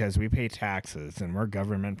because we pay taxes and we're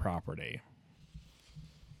government property.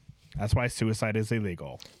 That's why suicide is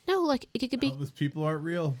illegal. No, like it could be. Those people aren't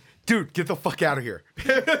real. Dude, get the fuck out of here.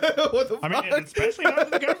 What the I mean, fuck? especially not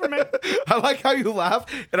the government. I like how you laugh,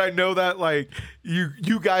 and I know that like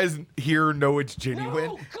you guys here know it's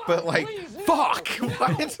genuine, No, God, but like, please, no, fuck. no.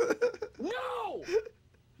 What? No!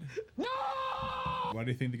 No! Why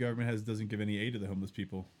do you think the government doesn't give any aid to the homeless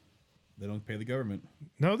people? They don't pay the government.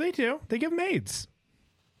 No, they do. They give them AIDS.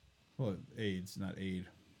 Well, AIDS, not aid.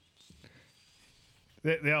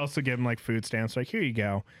 They also give them like food stamps. Like, here you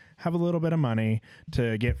go. Have a little bit of money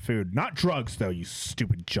to get food. Not drugs, though, you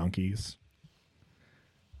stupid junkies.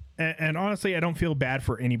 And honestly, I don't feel bad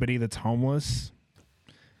for anybody that's homeless.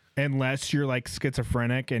 Unless you're like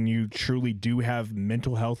schizophrenic and you truly do have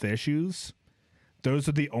mental health issues. Those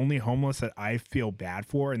are the only homeless that I feel bad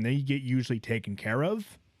for. And they get usually taken care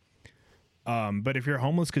of. But if you're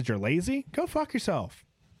homeless because you're lazy, go fuck yourself.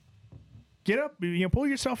 Get up, pull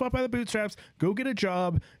yourself up by the bootstraps, go get a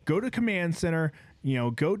job, go to command center,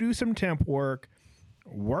 go do some temp work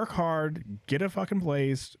hard, get a fucking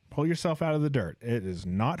place, pull yourself out of the dirt. It is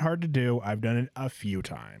not hard to do. I've done it a few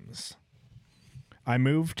times. I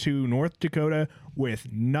moved to North Dakota with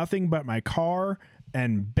nothing but my car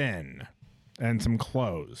and Ben and some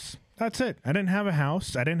clothes. That's it. I didn't have a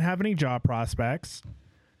house. I didn't have any job prospects.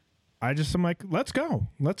 I'm like, let's go.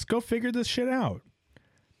 Let's go figure this shit out.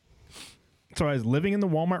 So I was living in the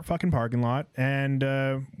Walmart fucking parking lot,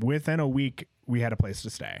 and within a week, we had a place to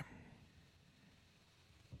stay.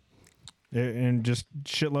 And just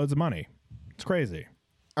shitloads of money. It's crazy.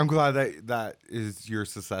 I'm glad that is your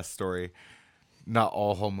success story. Not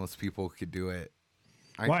all homeless people could do it.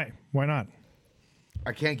 Why? Why not?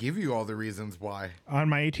 I can't give you all the reasons why. On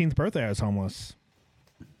my 18th birthday, I was homeless.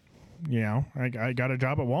 I got a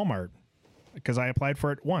job at Walmart because I applied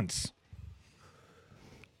for it once.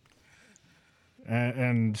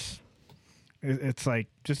 And it's like,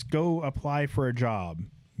 just go apply for a job,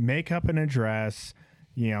 make up an address,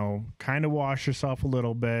 kind of wash yourself a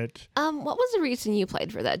little bit. What was the reason you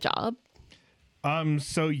applied for that job?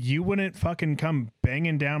 So you wouldn't fucking come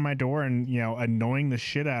banging down my door and, annoying the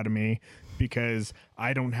shit out of me because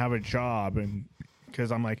I don't have a job. And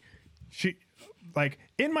because I'm like,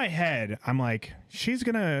 in my head, I'm like, she's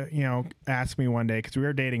gonna, ask me one day, because we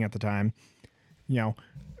were dating at the time,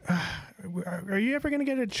 are you ever going to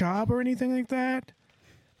get a job or anything like that?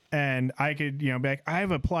 And I could, be like, I've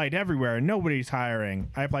applied everywhere and nobody's hiring.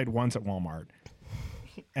 I applied once at Walmart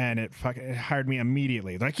and it hired me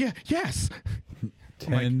immediately. They're like, yeah, yes.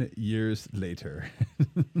 10 years later.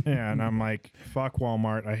 Yeah. And I'm like, fuck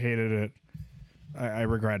Walmart. I hated it. I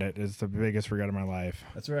regret it. It's the biggest regret of my life.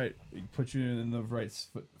 That's right. It put you in the right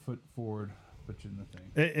foot forward. Put you in the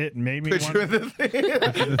thing. It made me Put you in the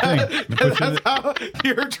thing. That's how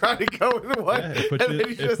you're trying to go with one. Yeah, it puts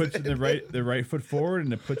you the right foot forward,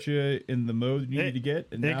 and it puts you in the mode you need to get.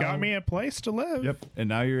 And it got me a place to live. Yep. And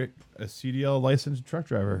now you're a CDL licensed truck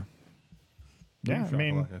driver. Yeah, I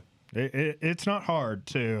mean, it's not hard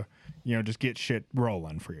to, just get shit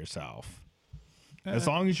rolling for yourself. As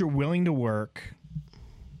long as you're willing to work,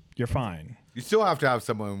 you're fine. You still have to have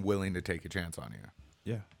someone willing to take a chance on you.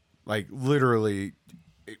 Yeah. Like, literally,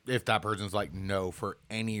 if that person's like, no, for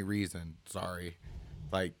any reason, sorry.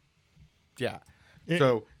 Like, yeah.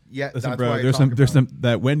 Listen, that's why bro, I there's talk some about-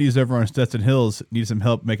 that Wendy's over on Stetson Hills needs some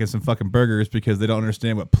help making some fucking burgers because they don't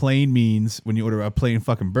understand what plain means when you order a plain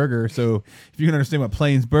fucking burger. So if you can understand what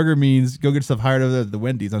plain burger means, go get yourself hired over at the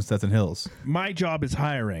Wendy's on Stetson Hills. My job is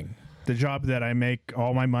hiring. The job that I make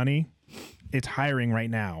all my money, it's hiring right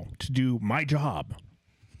now to do my job.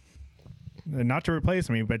 And not to replace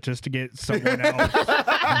me, but just to get someone else.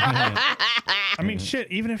 I mean,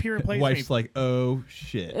 shit, even if you replace Wife's me. like, oh,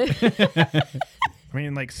 shit. I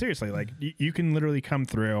mean, like, seriously, like, you can literally come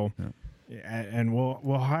through and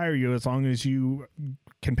we'll hire you as long as you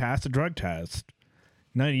can pass the drug test.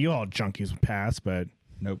 None of you all junkies would pass, but.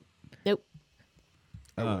 Nope. Nope.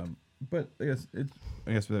 But I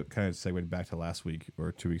guess that kind of segued back to last week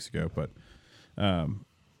or 2 weeks ago. But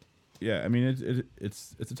yeah, I mean,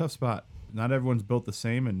 it's a tough spot. Not everyone's built the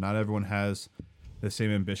same, and not everyone has the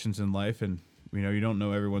same ambitions in life. And you don't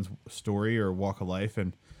know everyone's story or walk of life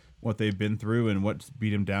and what they've been through and what's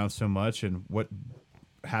beat them down so much and what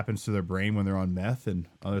happens to their brain when they're on meth and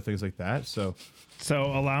other things like that. So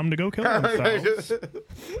allow them to go kill themselves.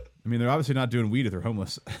 I mean, they're obviously not doing weed if they're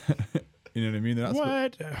homeless. You know what I mean? They're not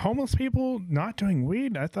What? Homeless people not doing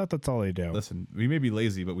weed? I thought that's all they do. Listen, we may be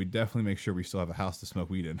lazy, but we definitely make sure we still have a house to smoke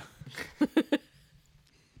weed in.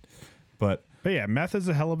 But yeah, meth is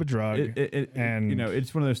a hell of a drug. and you know,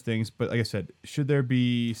 it's one of those things. But like I said, should there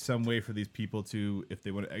be some way for these people to, if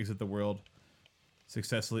they want to exit the world,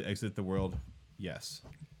 successfully exit the world? Yes.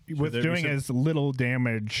 with doing as little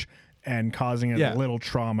damage and causing as little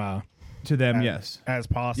trauma to them, yes, as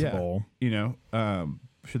possible. Yeah. You know,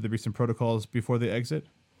 should there be some protocols before they exit?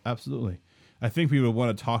 Absolutely. I think we would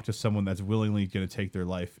want to talk to someone that's willingly going to take their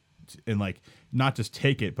life and like not just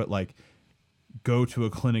take it, but like go to a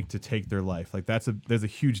clinic to take their life. Like there's a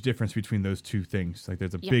huge difference between those two things. Like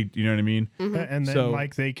there's a big, you know what I mean? Mm-hmm. And then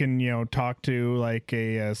like they can, talk to like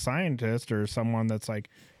a scientist or someone that's like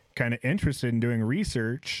kind of interested in doing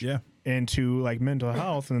research into like mental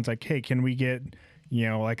health. And it's like, hey, can we get,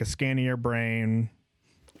 like a scan of your brain?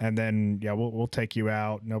 And then, we'll take you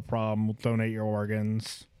out. No problem. We'll donate your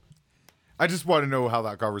organs. I just want to know how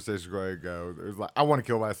that conversation is going to go. It was like, I want to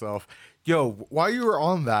kill myself. Yo, while you were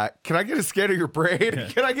on that, can I get a scan of your brain?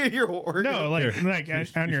 Can I get your organ? No, like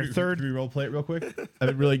on your third. Can we role play it real quick?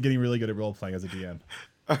 I've been getting really good at role playing as a DM.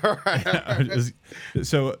 All right.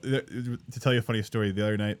 So to tell you a funny story, the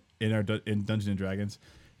other night in Dungeons and Dragons,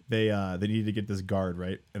 they needed to get this guard,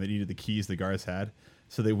 right, and they needed the keys the guards had.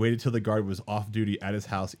 So they waited till the guard was off duty at his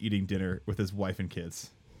house eating dinner with his wife and kids,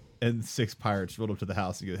 and 6 pirates rolled up to the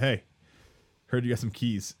house and go, "Hey, heard you got some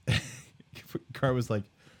keys." Guard was like,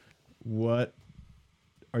 "What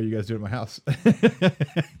are you guys doing at my house?" And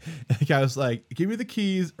the guy was like, "Give me the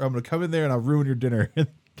keys, or I'm gonna come in there and I'll ruin your dinner." And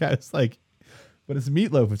the guy was like, "But it's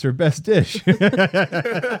meatloaf. It's her best dish." It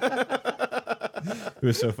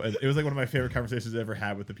was so fun. It was like one of my favorite conversations I ever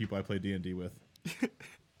had with the people I play D&D with.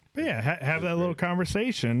 But yeah, have that little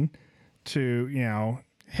conversation to,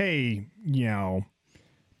 hey,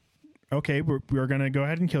 okay, we're going to go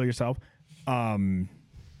ahead and kill yourself. One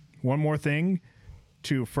more thing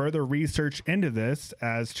to further research into this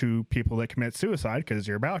as to people that commit suicide, because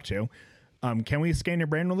you're about to, can we scan your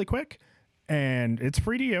brain really quick? And it's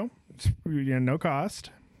free to you. It's no cost.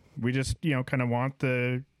 We just, kind of want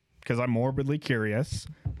because I'm morbidly curious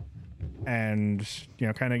and,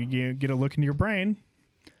 kind of get a look into your brain.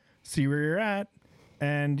 See where you're at,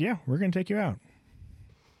 and we're gonna take you out.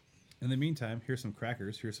 In the meantime, here's some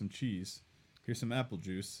crackers, here's some cheese, here's some apple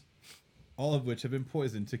juice, all of which have been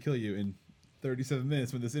poisoned to kill you in 37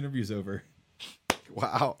 minutes when this interview's over.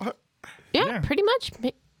 Wow. Yeah, pretty much.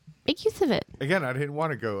 Make use of it. Again, I didn't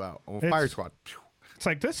want to go out on Fire Squad. It's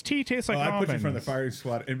like, this tea tastes like I put you in front of the firing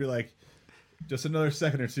squad and be like, just another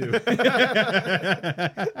second or two.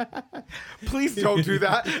 Please don't do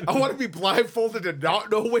that. I want to be blindfolded and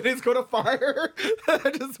not know when it's going to fire.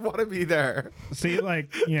 I just want to be there. See,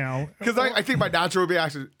 like, because I think my natural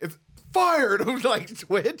reaction is fired. I'm like,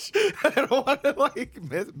 twitch. I don't want to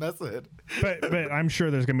mess it. But I'm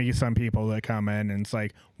sure there's gonna be some people that come in and it's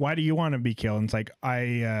like, why do you want to be killed? And it's like,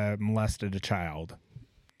 I molested a child.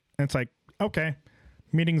 And it's like, okay,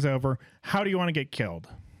 meeting's over. How do you want to get killed?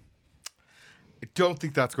 I don't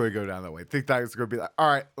think that's going to go down that way. I think that's going to be like, all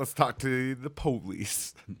right, let's talk to the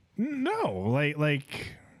police. No,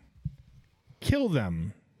 like kill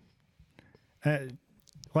them.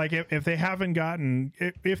 Like if they haven't gotten,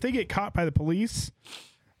 if they get caught by the police,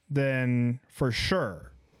 then for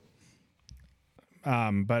sure.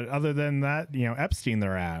 But other than that, Epstein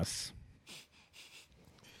their ass.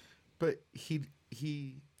 But he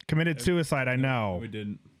committed suicide. I know. We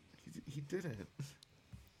didn't. He didn't.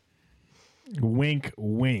 Wink,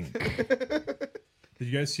 wink. Did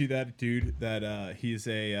you guys see that dude? That he's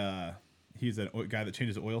a guy that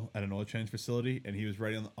changes oil at an oil change facility, and he was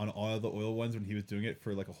writing on all the oil ones when he was doing it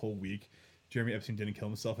for like a whole week. Jeremy Epstein didn't kill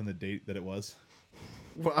himself on the date that it was.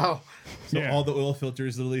 Wow. So all the oil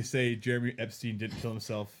filters literally say Jeremy Epstein didn't kill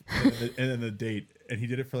himself, and then the date, and he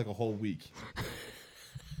did it for like a whole week.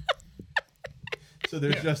 So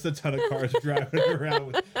there's just a ton of cars driving around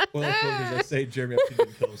with oil filters that say Jeremy Epstein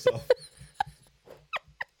didn't kill himself.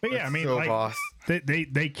 But yeah, I mean, so like, boss.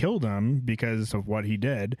 they killed him because of what he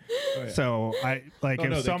did. Oh, yeah. So I like they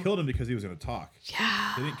killed him because he was going to talk.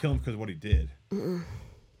 Yeah. They didn't kill him because of what he did.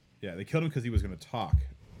 Yeah, they killed him because he was going to talk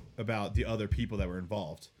about the other people that were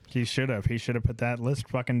involved. He should have put that list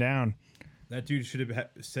fucking down. That dude should have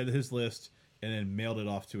said his list and then mailed it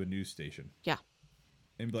off to a news station. Yeah.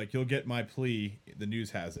 And be like, "You'll get my plea. The news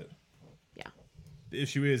has it." Yeah. The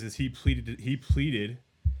issue is he pleaded.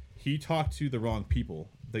 He talked to the wrong people.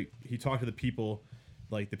 He talked to the people,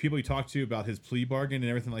 like the people he talked to about his plea bargain and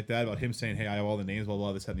everything like that, about him saying, "Hey, I have all the names, blah,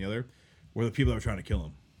 blah, this, that, and the other," were the people that were trying to kill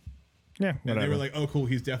him. Yeah, And whatever. they were like, "Oh, cool,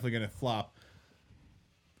 he's definitely going to flop."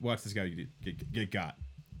 watch this guy get got.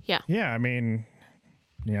 Yeah. Yeah, I mean,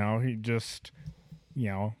 he just,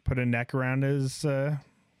 put a neck around his, or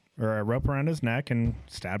a rope around his neck and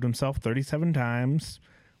stabbed himself 37 times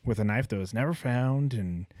with a knife that was never found,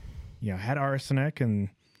 and, had arsenic and,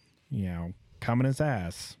 cum in his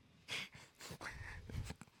ass.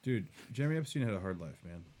 Dude, Jeremy Epstein had a hard life,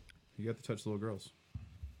 man. He got to touch little girls.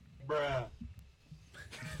 Bruh.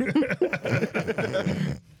 It's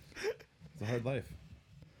a hard life.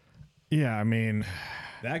 Yeah, I mean,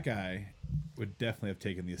 That guy would definitely have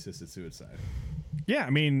taken the assisted suicide. yeah, I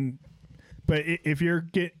mean, but if you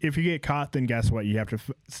get caught, then guess what? You have to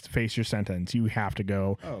face your sentence. You have to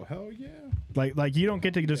go. Oh, hell yeah. Like you don't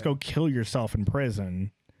get to just go kill yourself in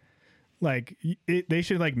prison. Like they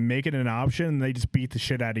should make it an option. And they just beat the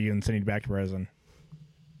shit out of you and send you back to prison.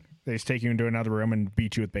 They just take you into another room and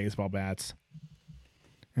beat you with baseball bats.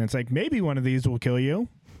 And it's like, maybe one of these will kill you.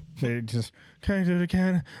 They just can I do it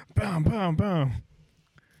again? Boom, boom, boom.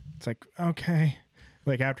 It's like, okay.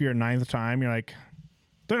 Like after your 9th time, you're like,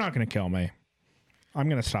 they're not gonna kill me. I'm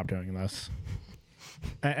gonna stop doing this.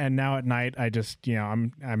 And now at night, I just,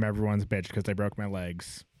 I'm everyone's bitch because they broke my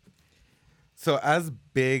legs. So as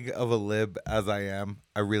big of a lib as I am,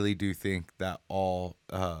 I really do think that all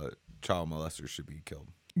child molesters should be killed.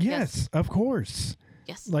 Yes, of course.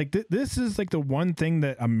 Yes. Like this is like the one thing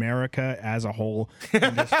that America as a whole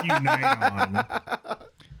can just unite on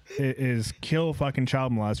is kill fucking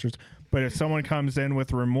child molesters. But if someone comes in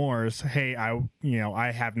with remorse, hey,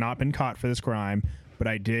 I have not been caught for this crime, but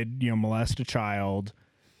I did, molest a child,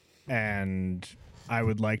 and I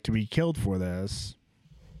would like to be killed for this.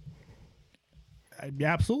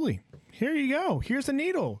 Absolutely. Here you go. Here's a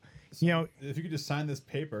needle. If you could just sign this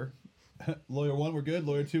paper, lawyer 1, we're good.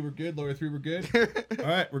 Lawyer 2, we're good. Lawyer 3, we're good. All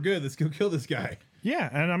right, we're good. Let's go kill this guy. Yeah,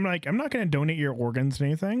 and I'm like, I'm not going to donate your organs to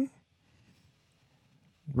anything.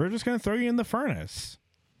 We're just going to throw you in the furnace.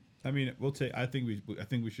 I mean, we'll take. I think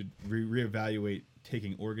we should reevaluate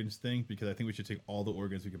taking organs thing, because I think we should take all the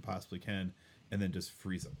organs we can possibly can and then just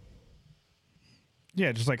freeze them.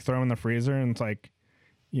 Yeah, just throw them in the freezer, and it's like,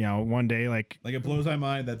 one day it blows my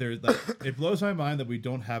mind that there's it blows my mind that we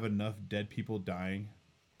don't have enough dead people dying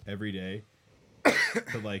every day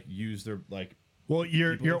to use their well,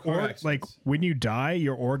 your car accidents. when you die,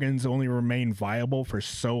 your organs only remain viable for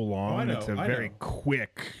so long. I know, it's a I very know.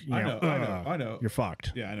 quick. I know. You're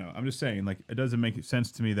fucked. Yeah, I know. I'm just saying, it doesn't make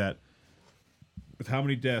sense to me that with how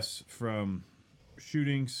many deaths from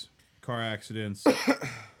shootings, car accidents,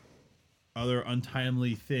 other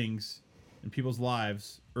untimely things in people's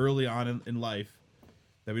lives early on in life,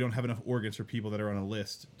 that we don't have enough organs for people that are on a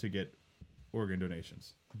list to get organ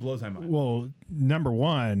donations. It blows my mind. Well, number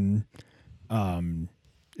one,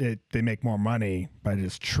 they make more money by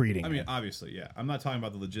just treating. I mean, it. obviously, yeah. I'm not talking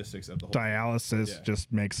about the logistics of the whole Dialysis Yeah.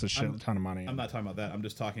 just makes a shit ton of money. I'm not talking about that. I'm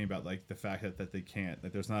just talking about the fact that they can't,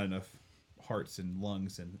 that there's not enough hearts and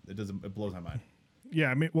lungs, and it blows my mind. Yeah,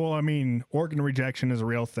 I mean, organ rejection is a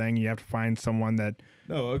real thing. You have to find someone that.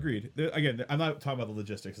 No, agreed. Again, I'm not talking about the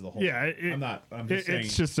logistics of the whole. Yeah, thing. I'm not. I'm just saying.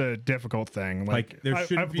 It's just a difficult thing. There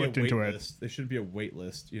shouldn't I've be a looked wait into it. list. There shouldn't be a wait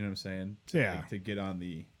list. You know what I'm saying? Yeah. To get at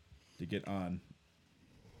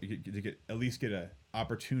least get an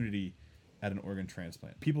opportunity at an organ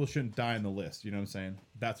transplant. People shouldn't die on the list. You know what I'm saying?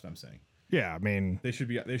 That's what I'm saying. Yeah, I mean, They should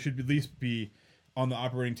at least be on the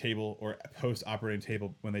operating table or post-operating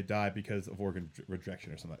table when they die because of organ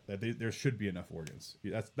rejection or something like that. There should be enough organs.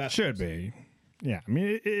 That should be. Yeah, I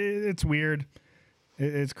mean, it's weird.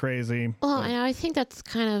 It's crazy. Well, and I think that's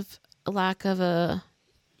kind of a lack of a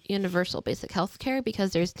universal basic health care,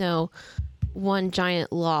 because there's no one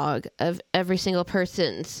giant log of every single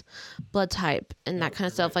person's blood type and that kind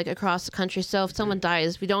of stuff across the country. So if someone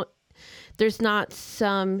dies, there's not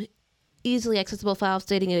some easily accessible file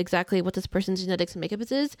stating exactly what this person's genetics and makeup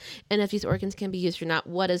is, and if these organs can be used or not,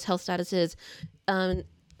 what his health status is,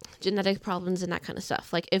 genetic problems and that kind of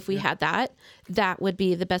stuff. If we had that would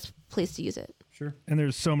be the best place to use it. Sure. And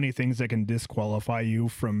there's so many things that can disqualify you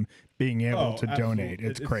from being able to absolutely. donate.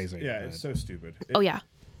 It's crazy. Yeah, it's so stupid. Oh yeah.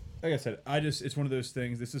 Like I said, it's one of those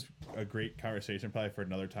things. This is a great conversation, probably for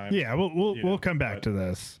another time. Yeah, we'll come back to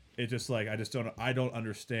this. It just I don't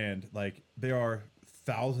understand. There are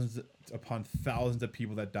thousands upon thousands of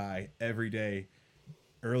people that die every day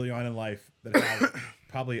early on in life that have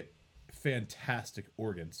probably fantastic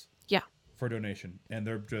organs Yeah. for donation, and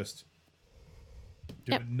they're just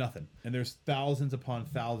doing nothing. And there's thousands upon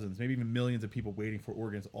thousands, maybe even millions of people waiting for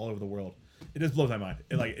organs all over the world. It just blows my mind.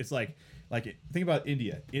 Think about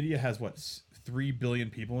India. India has 3 billion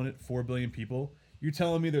people in it, 4 billion people. You're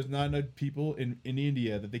telling me there's not enough people in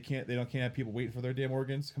India that they can't have people waiting for their damn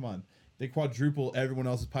organs? Come on. they quadruple everyone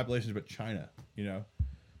else's population but China. You know,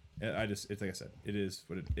 and it's like I said, it is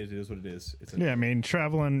what it is. What it is. It's Yeah, I mean,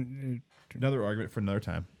 traveling. another argument for another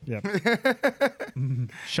time. Yep.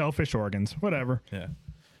 Shellfish organs, whatever. Yeah.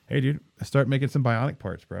 Hey, dude, start making some bionic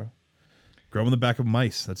parts, bro. Grow in the back of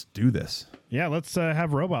mice. Let's do this. Yeah, let's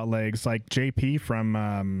have robot legs like JP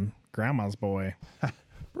from Grandma's Boy.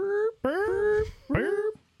 Burp, burp,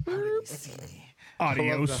 burp, burp.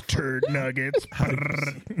 Adios, turd nuggets.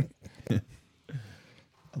 I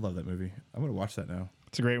love that movie. I'm gonna watch that now.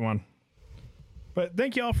 It's a great one. But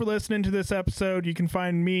thank you all for listening to this episode. You can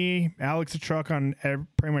find me, Alex the Truck, on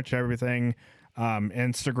pretty much everything.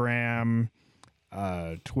 Instagram,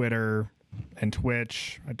 Twitter, and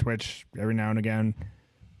Twitch. I Twitch every now and again.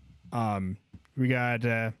 We got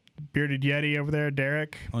Bearded Yeti over there,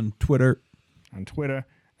 Derek, On Twitter. on Twitter.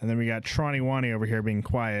 And then we got Tronny Wani over here being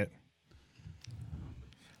quiet.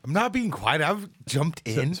 I'm not being quiet. I've jumped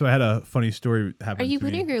in. So I had a funny story happen. Are you to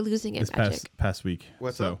me winning or losing this at Magic? past week?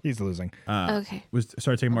 What's so, up? He's losing. Okay.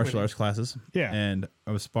 started taking martial arts classes. Yeah. And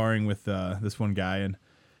I was sparring with this one guy and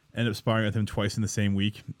ended up sparring with him twice in the same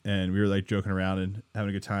week. And we were like joking around and having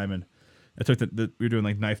a good time. And I took we were doing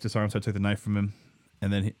like knife disarm, so I took the knife from him.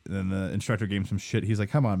 And then then the instructor gave him some shit. He's like,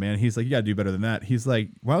 "Come on, man." He's like, "You gotta do better than that." He's like,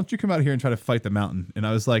 "Why don't you come out here and try to fight the mountain?" And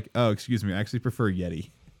I was like, "Oh, excuse me, I actually prefer Yeti."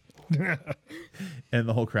 And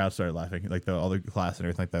the whole crowd started laughing, like all the class and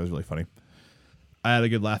everything like that. Was really funny. I had a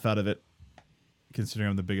good laugh out of it, considering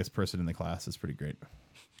I'm the biggest person in the class. It's pretty great.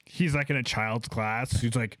 He's like in a child's class.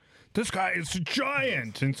 He's like, this guy is a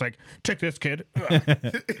giant. And it's like, take this, kid.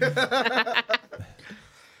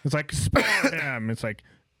 It's like, spar him. It's like,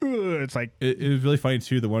 it's like, It was really funny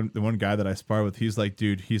too. The one guy that I spar with, he's like,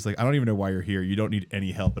 dude, he's like, I don't even know why you're here. You don't need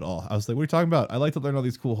any help at all. I was like, what are you talking about? I like to learn all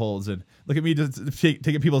these cool holds and look at me just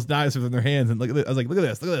taking people's knives within their hands and look at this. I was like, look at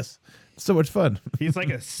this. It's so much fun. he's like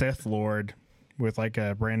a Sith Lord with like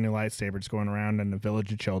a brand new lightsaber just going around in a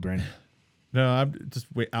village of children. No, I'm just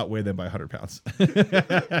outweigh them by 100 pounds.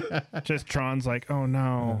 Just Tron's like, oh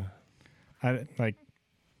no. I like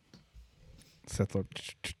Sith Lord.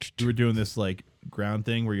 We were doing this like ground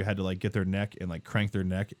thing where you had to like get their neck and like crank their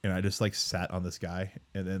neck, and I just like sat on this guy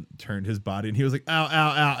and then turned his body, and he was like, ow, ow,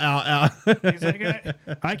 ow, ow, ow. He's like,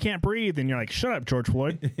 I can't breathe. And you're like, shut up, George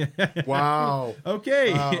Floyd. Wow.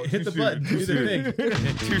 Okay, Wow, hit too the soon, button, too do the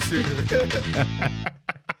thing. Too soon.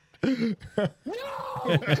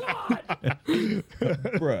 No, God!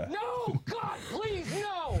 Bruh. No, God, please,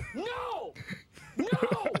 no! No! No!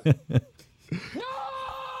 No!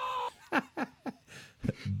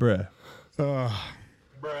 Bruh.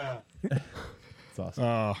 Bruh. It's awesome.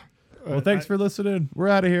 Well, thanks for listening. We're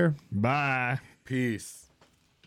out of here. Bye. Peace.